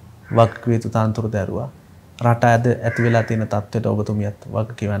හිටියා වගකීම් යුතු තනතුරු දරුවා රට ඇති වෙලා තියෙන තත්ත්වයට ඔබතුමියත්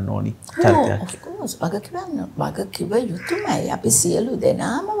වගකීවන්න ඕනි චරිතයක්. වගකීව යුතුමයි. අපි සියලු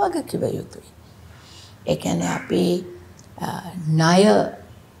දෙනාම වගකීව යුතුයි. ඒ කියන්නේ අපි ණය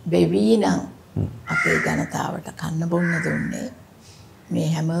වෙවි නම් අපේ ජනතාවට කන්න බොන්න දුන්නේ මේ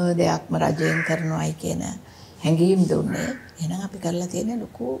හැම දෙයක්ම රජයෙන් කරනවායි කියන හැඟීම් දුන්නේ. එහෙනම් අපි කරලා තියෙන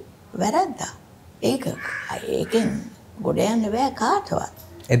ලොකු වැරද්දක්. ඒකෙන් ගොඩ යන්න බෑ කාටවත්.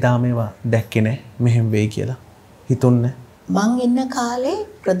 එදා මේවා දැක්කේ නෑ මෙහෙම වෙයි කියලා හිතුන්නේ. මං ඉන්න කාලේ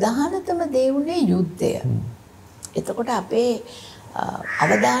ප්‍රධානතම දේ උනේ යුද්ධය. එතකොට අපේ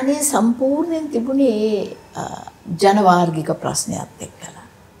අවධානය සම්පූර්ණයෙන් තිබුණේ ජනවාර්ගික ප්‍රශ්නයත් එක්කලා.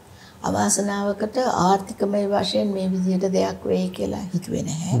 අවාසනාවකට ආර්ථිකමය වශයෙන් මේ විදිහට දෙයක් වෙයි කියලා හිතුවේ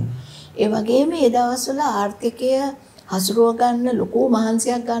නැහැ. ඒ වගේම ඒ දවස්වල ආර්ථිකය හසුරුව ගන්න ලොකු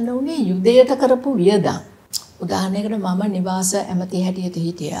මහන්සියක් ගන්න උනේ යුදයට කරපු වියදම්. උදාහරණයකට මම නිවාස ඇමති හැටියට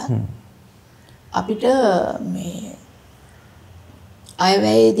හිටියා. අපිට මේ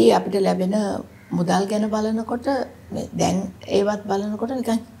අයවැයේදී අපිට ලැබෙන මුදල් ගැන බලනකොට දැන් ඒවත් බලනකොට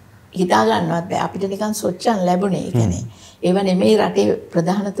නිකන් හිතා ගන්නවත් බෑ. අපිට නිකන් සොච්චන් ලැබුණේ. ඒ කියන්නේ ඒව නෙමෙයි රටේ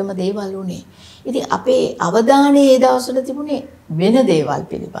ප්‍රධානතම දේවල් උනේ. ඉතින් අපේ අවධානය ඒ දවස්වල තිබුණේ වෙන දේවල්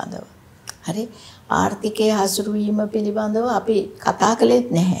පිළිබඳව. හරි ආර්ථිකයේ හසුරුවීම පිළිබඳව අපි කතා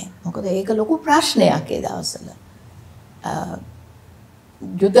කළෙත් නැහැ. මොකද ඒක ලොකු ප්‍රශ්නයක් ඒ දවස්වල.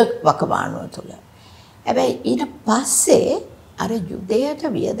 යුද වකවානුව තුළ. හැබැයි ඊට පස්සේ අර යුදයට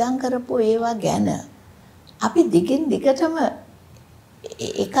වියදම් කරපු ඒවා ගැන අපි දිගින් දිගටම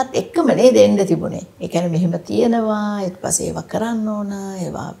ඒකත් එක්කම නේද දෙන්න තිබුණේ. ඒ කියන්නේ මෙහෙම තියෙනවා ඊට පස්සේ ඒවා කරන්න ඕන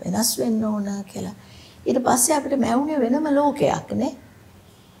ඒවා වෙනස් වෙන්න ඕන කියලා. ඊට පස්සේ අපිට මැවුනේ වෙනම ලෝකයක් නේ.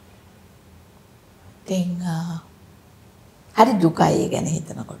 හරි දුකයි ගැන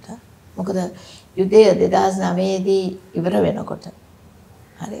හිතනකොට. මොකද යුදය 2009 දී ඉවර වෙනකොට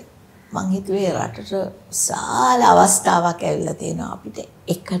හරි මං හිතුවේ රටට විශාල අවස්ථාවක් ඇවිල්ලා තියෙනවා අපිට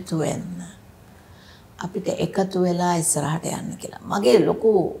එකතු වෙන්න. අපිට එකතු වෙලා ඉස්සරහට යන්න කියලා. මගේ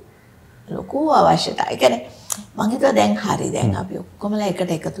ලොකු අවශ්‍යතාවය. ඒ කියන්නේ මං හිතුවා දැන් හරි දැන් අපි ඔක්කොමලා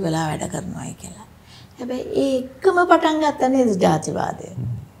එකට එකතු වෙලා වැඩ කරනවායි කියලා. හැබැයි ඒ එකම පටන් ගත්ත නේද ජාතිවාදය.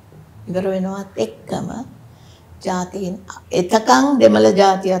 ඉවර වෙනවත් එක්කම ජාතීන් එතකන් දෙමළ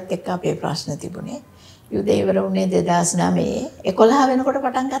ජාතියත් එක්ක අපේ ප්‍රශ්න තිබුණේ. යුදේ ඉවර වුණේ 2009 11 වෙනකොට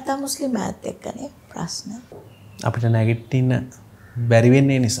පටන් ගත්තා මුස්ලිම් අයත් එක්කනේ ප්‍රශ්න. අපිට නැගිටින්න බැරි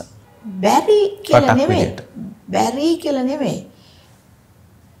වෙන්නේ නිසා. බැරි කියලා නෙමෙයි.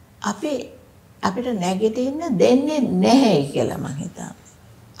 අපිට නැගිටින්න දෙන්නේ නැහැ කියලා මං හිතන්නේ.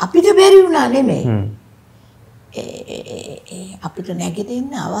 අපිට බැරි වුණා නෙමෙයි. අපිට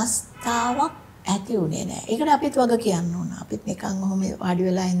නැගිටින්න අවස්ථාවක් ඇති උනේ නැහැ. ඒකට අපිත් වග කියන්න ඕන. අපිත් නිකන් ඔහොම වාඩි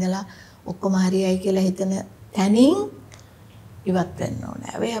වෙලා ඉඳලා ඔක්කොම හරියයි කියලා හිතන තැනින් ඉවත් වෙන්න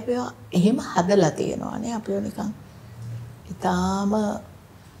ඕනේ. හැබැයි අපි එහෙම හදලා තියෙනවා නේ. අපිව නිකන් ඊටාම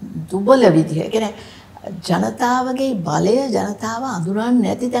දුබල විදිහ. ඒ කියන්නේ ජනතාවගේ බලය ජනතාව අඳුරන්නේ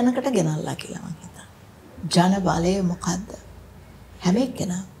නැති තැනකට ගෙනල්ලා කියලා මම හිතනවා. ජන බලය මොකද්ද? හැම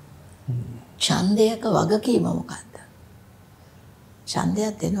එක්කෙනා ඡන්දයක වගකීම මොකද්ද?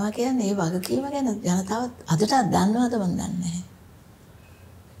 ඡන්දයක් දෙනවා කියන්නේ ඒ වගකීම ගැන ජනතාව අදටත් දන්නවද මන් දන්නේ නැහැ.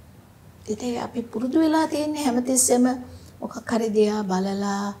 ඉතින් අපි පුරුදු වෙලා තියෙන්නේ හැමතිස්සෙම මොකක් හරි දිහා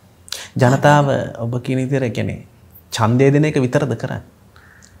බලලා ජනතාව ඔබ කියන විදිහට කියන්නේ ඡන්දය දෙන එක විතරද කරන්නේ?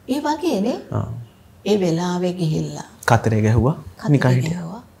 ඒ වගේනේ. ඒ වෙලාවේ ගිහිල්ලා කතරේ ගැහුවා නිකන්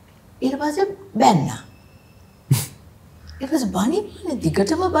හිටියා. ඊට පස්සේ බැන්නා. ඊට පස්සේ බණින්නේ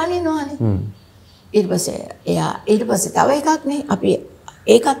දිගටම බණිනවානේ. ඊට පස්සේ තව එකක් නේ අපි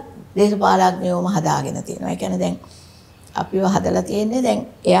ඒකත් දේශපාලඥයෝම හදාගෙන තියෙනවා. ඒ කියන්නේ දැන් අපිව හදලා තියෙන්නේ දැන්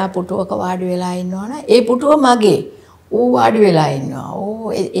එයා පුටුවක වාඩි වෙලා ඉන්නවනේ ඒ පුටුව මගේ. ඌ වාඩි වෙලා ඉන්නවා.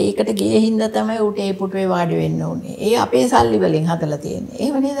 ඌ ඒකට ගියේ හින්දා තමයි ඌට ඒ පුටුවේ වාඩි වෙන්න ඕනේ. ඒ අපේ සල්ලි වලින් හදලා තියෙන්නේ.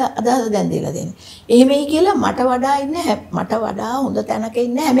 එහෙම නේද අදහස දැන් දීලා දෙන්නේ. එහෙමයි කියලා මට වඩා හොඳ තැනක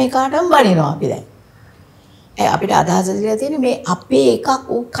ඉන්න හැම එකටම බනිනවා අපි දැන්. අපිට අදහස දීලා තියෙන්නේ මේ අපේ එකක්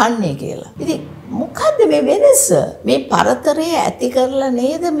ඌ කන්නේ කියලා. ඉතින් මොකද්ද මේ වෙනස? මේ පරතරය ඇති කරලා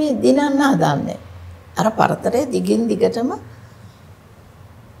නේද මේ දිනන්න හදන්නේ. අර පරතරය දිගින් දිගටම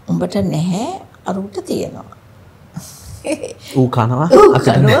උඹට නැහැ අරුට තියෙනවා. ඌ කනවා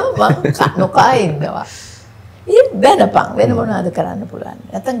නොකා ඉන්නවා. ඉතින් බැනපන් වෙන මොනවද කරන්න පුළුවන්?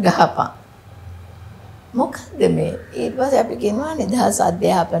 නැත්නම් ගහපන්. මොකද්ද මේ? ඊට පස්සේ අපි කියනවා නිදහස්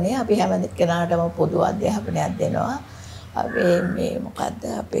අධ්‍යාපනය අපි හැම කෙනාටම පොදු අධ්‍යාපනයක් දෙනවා. අපි මේ මොකද්ද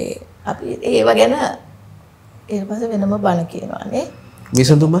අපි ඒව ගැන ඊට පස්සේ වෙනම බණ කියනවා නේ.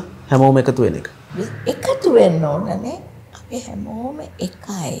 විසඳුම හැමෝම එකතු වෙන එක. එකතු වෙන්න ඕනනේ. අපි හැමෝම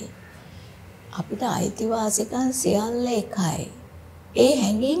එකයි. අපිට අයිතිවාසිකම් සියල්ල එකයි. ඒ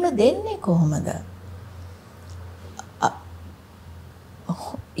හැඟීම දෙන්නේ කොහොමද?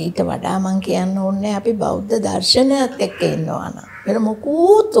 ඊට වඩා මං කියන්න ඕනේ අපි බෞද්ධ දර්ශනයත් එක්ක ඉන්නවා නම් වෙන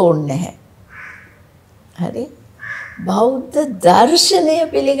මොකුත් ඕනේ නැහැ. හරි? බෞද්ධ දර්ශනය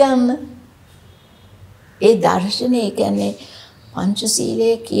පිළිගන්න. ඒ දර්ශනය කියන්නේ පංචශීලය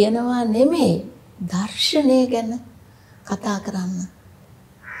කියනවා නෙමෙයි දර්ශනය ගැන කතා කරන්න.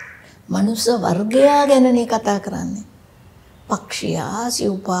 මනුස්ස වර්ගයා ගැනනේ කතා කරන්නේ. පක්ෂියා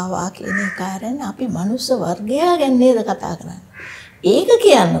සිව්පාවා කියන කාරණේ අපි මනුස්ස වර්ගයා ගැන නේද කතා කරන්නේ. ඒක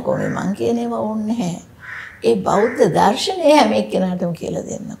කියන්නකෝ මේ මං කියන ඒවා ඕනේ නැහැ. ඒ බෞද්ධ දර්ශනය හැම එක්කෙනාටම කියලා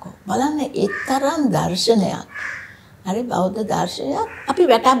දෙන්නකෝ. බලන්න ඒ තරම් දර්ශනයක් හරි බෞද්ධ දර්ශනයක් අපි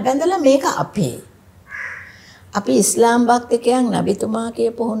වැටක් බැඳලා මේක අපේ. අපි ඉස්ලාම් භක්තිකයන් නබිතුමා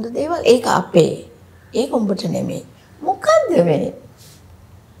කියපු හොඳ දේවල් ඒක අපේ. ඒක උඹට නෙමෙයි. මොකද්ද වෙන්නේ?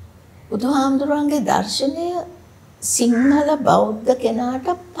 බුදුහාමුදුරන්ගේ දර්ශනය සිංහල බෞද්ධ කෙනාට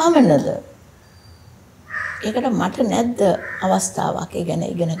පමණද? ඒකට මට නැද්ද අවස්ථාවක් ඒ ගැන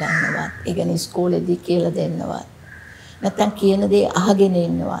ඉගෙන ගන්නවත්, ඒ ගැන ඉස්කෝලේදී කියලා දෙන්නවත්, නැත්නම් කියන දේ අහගෙන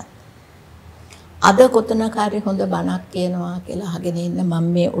ඉන්නවත්. අද කොතනක හරි හොඳ බණක් කියනවා කියලා අහගෙන ඉන්න මම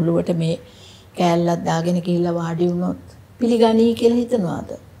මේ ඔළුවට මේ කෑල්ලක් දාගෙන ගිහිල්ලා වාඩි වුණොත් පිළිගනී කියලා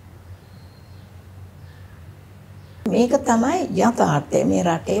හිතනවාද? මේක තමයි යථාර්ථය. මේ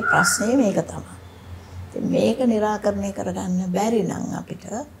රටේ ප්‍රශ්නේ මේක තමයි. ඉතින් මේක निराකරණය කරගන්න බැරි නම් අපිට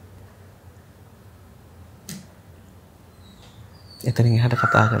එතනින් එහාට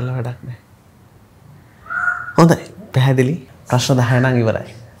කතා කරලා වැඩක් නැහැ. හොඳයි. පැහැදිලි. ප්‍රශ්න 10 නම්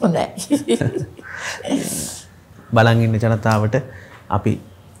ඉවරයි. හොඳයි. බලන් ඉන්න ජනතාවට අපි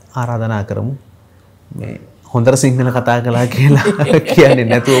ආරාධනා කරමු මේ හොඳට සිංහල කතා කළා කියලා කියන්නේ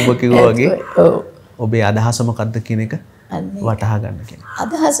නැතුව ඔබ කිව්වා වගේ ඔබේ අදහස මොකක්ද කියන එක වටහා ගන්න කියලා.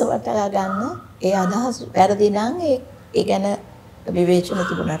 අදහස වටහා ගන්න. ඒ අදහස වැරදි නම් ඒ ගැන විවේචන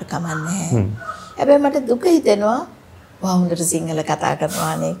තිබුණාට කමක් නැහැ. හැබැයි මට දුක හිතෙනවා වහා හොඳට සිංහල කතා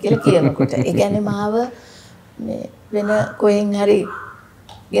කරනවානේ කියලා කියනකොට. ඒ කියන්නේ මාව මේ වෙන කොහෙන් හරි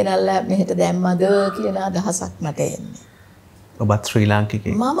ගෙනල්ලා මෙහෙට දැම්මද කියන අදහසක් මට එන්නේ. ඔබත් ශ්‍රී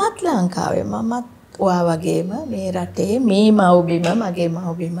ලාංකිකයෙක්. මමත් ලංකාවේ. මමත් ඔයා වගේම මේ රටේ මේ මව්බිම මගේ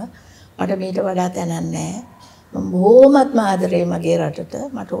මව්බිම මට මීට වඩා තැනක් නැහැ. මම බොහොමත්ම ආදරේ මගේ රටට.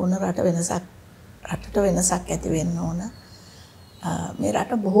 මට ඕන රටට වෙනසක් ඇති වෙන්න ඕන. මේ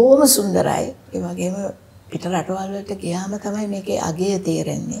රට බොහොම සුන්දරයි. ඒ වගේම පිට රටවල් වලට ගියාම තමයි මේකේ අගය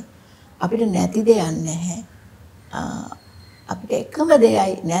තේරෙන්නේ. අපිට නැති දෙයක් නැහැ. අපිට එකම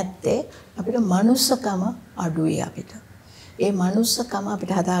දෙයයි නැත්තේ අපිට මනුස්සකම අඩුයි අපිට. ඒ මනුස්සකම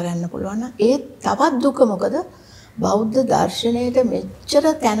අපිට හදා ගන්න පුළුවන් නම් ඒ තවත් දුක මොකද? බෞද්ධ දර්ශනයට මෙච්චර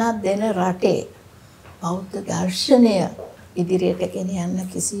තැනක් දෙන රටේ බෞද්ධ දර්ශනය ඉදිරියට ගෙනියන්න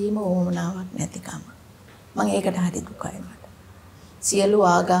කිසිම උවමනාවක් නැතිකම. මම ඒකට හරි දුකයි මට. සියලු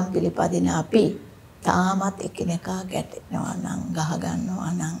ආගම් පිළිපදින අපි තාමත් එකිනෙකා ගැටෙනවා නම් ගහ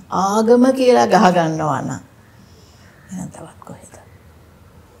ගන්නවා නම් ආගම කියලා ගහ ගන්නවා නම් එහෙනම් තවත් කොහෙද?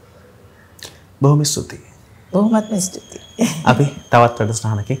 බොහොම ස්තුතියි. බොහොමත්ම ස්තුතියි. අපි තවත්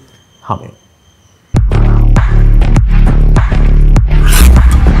වැඩසටහනකින් හමු වෙමු.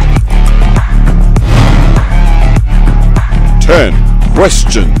 10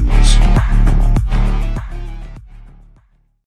 questions.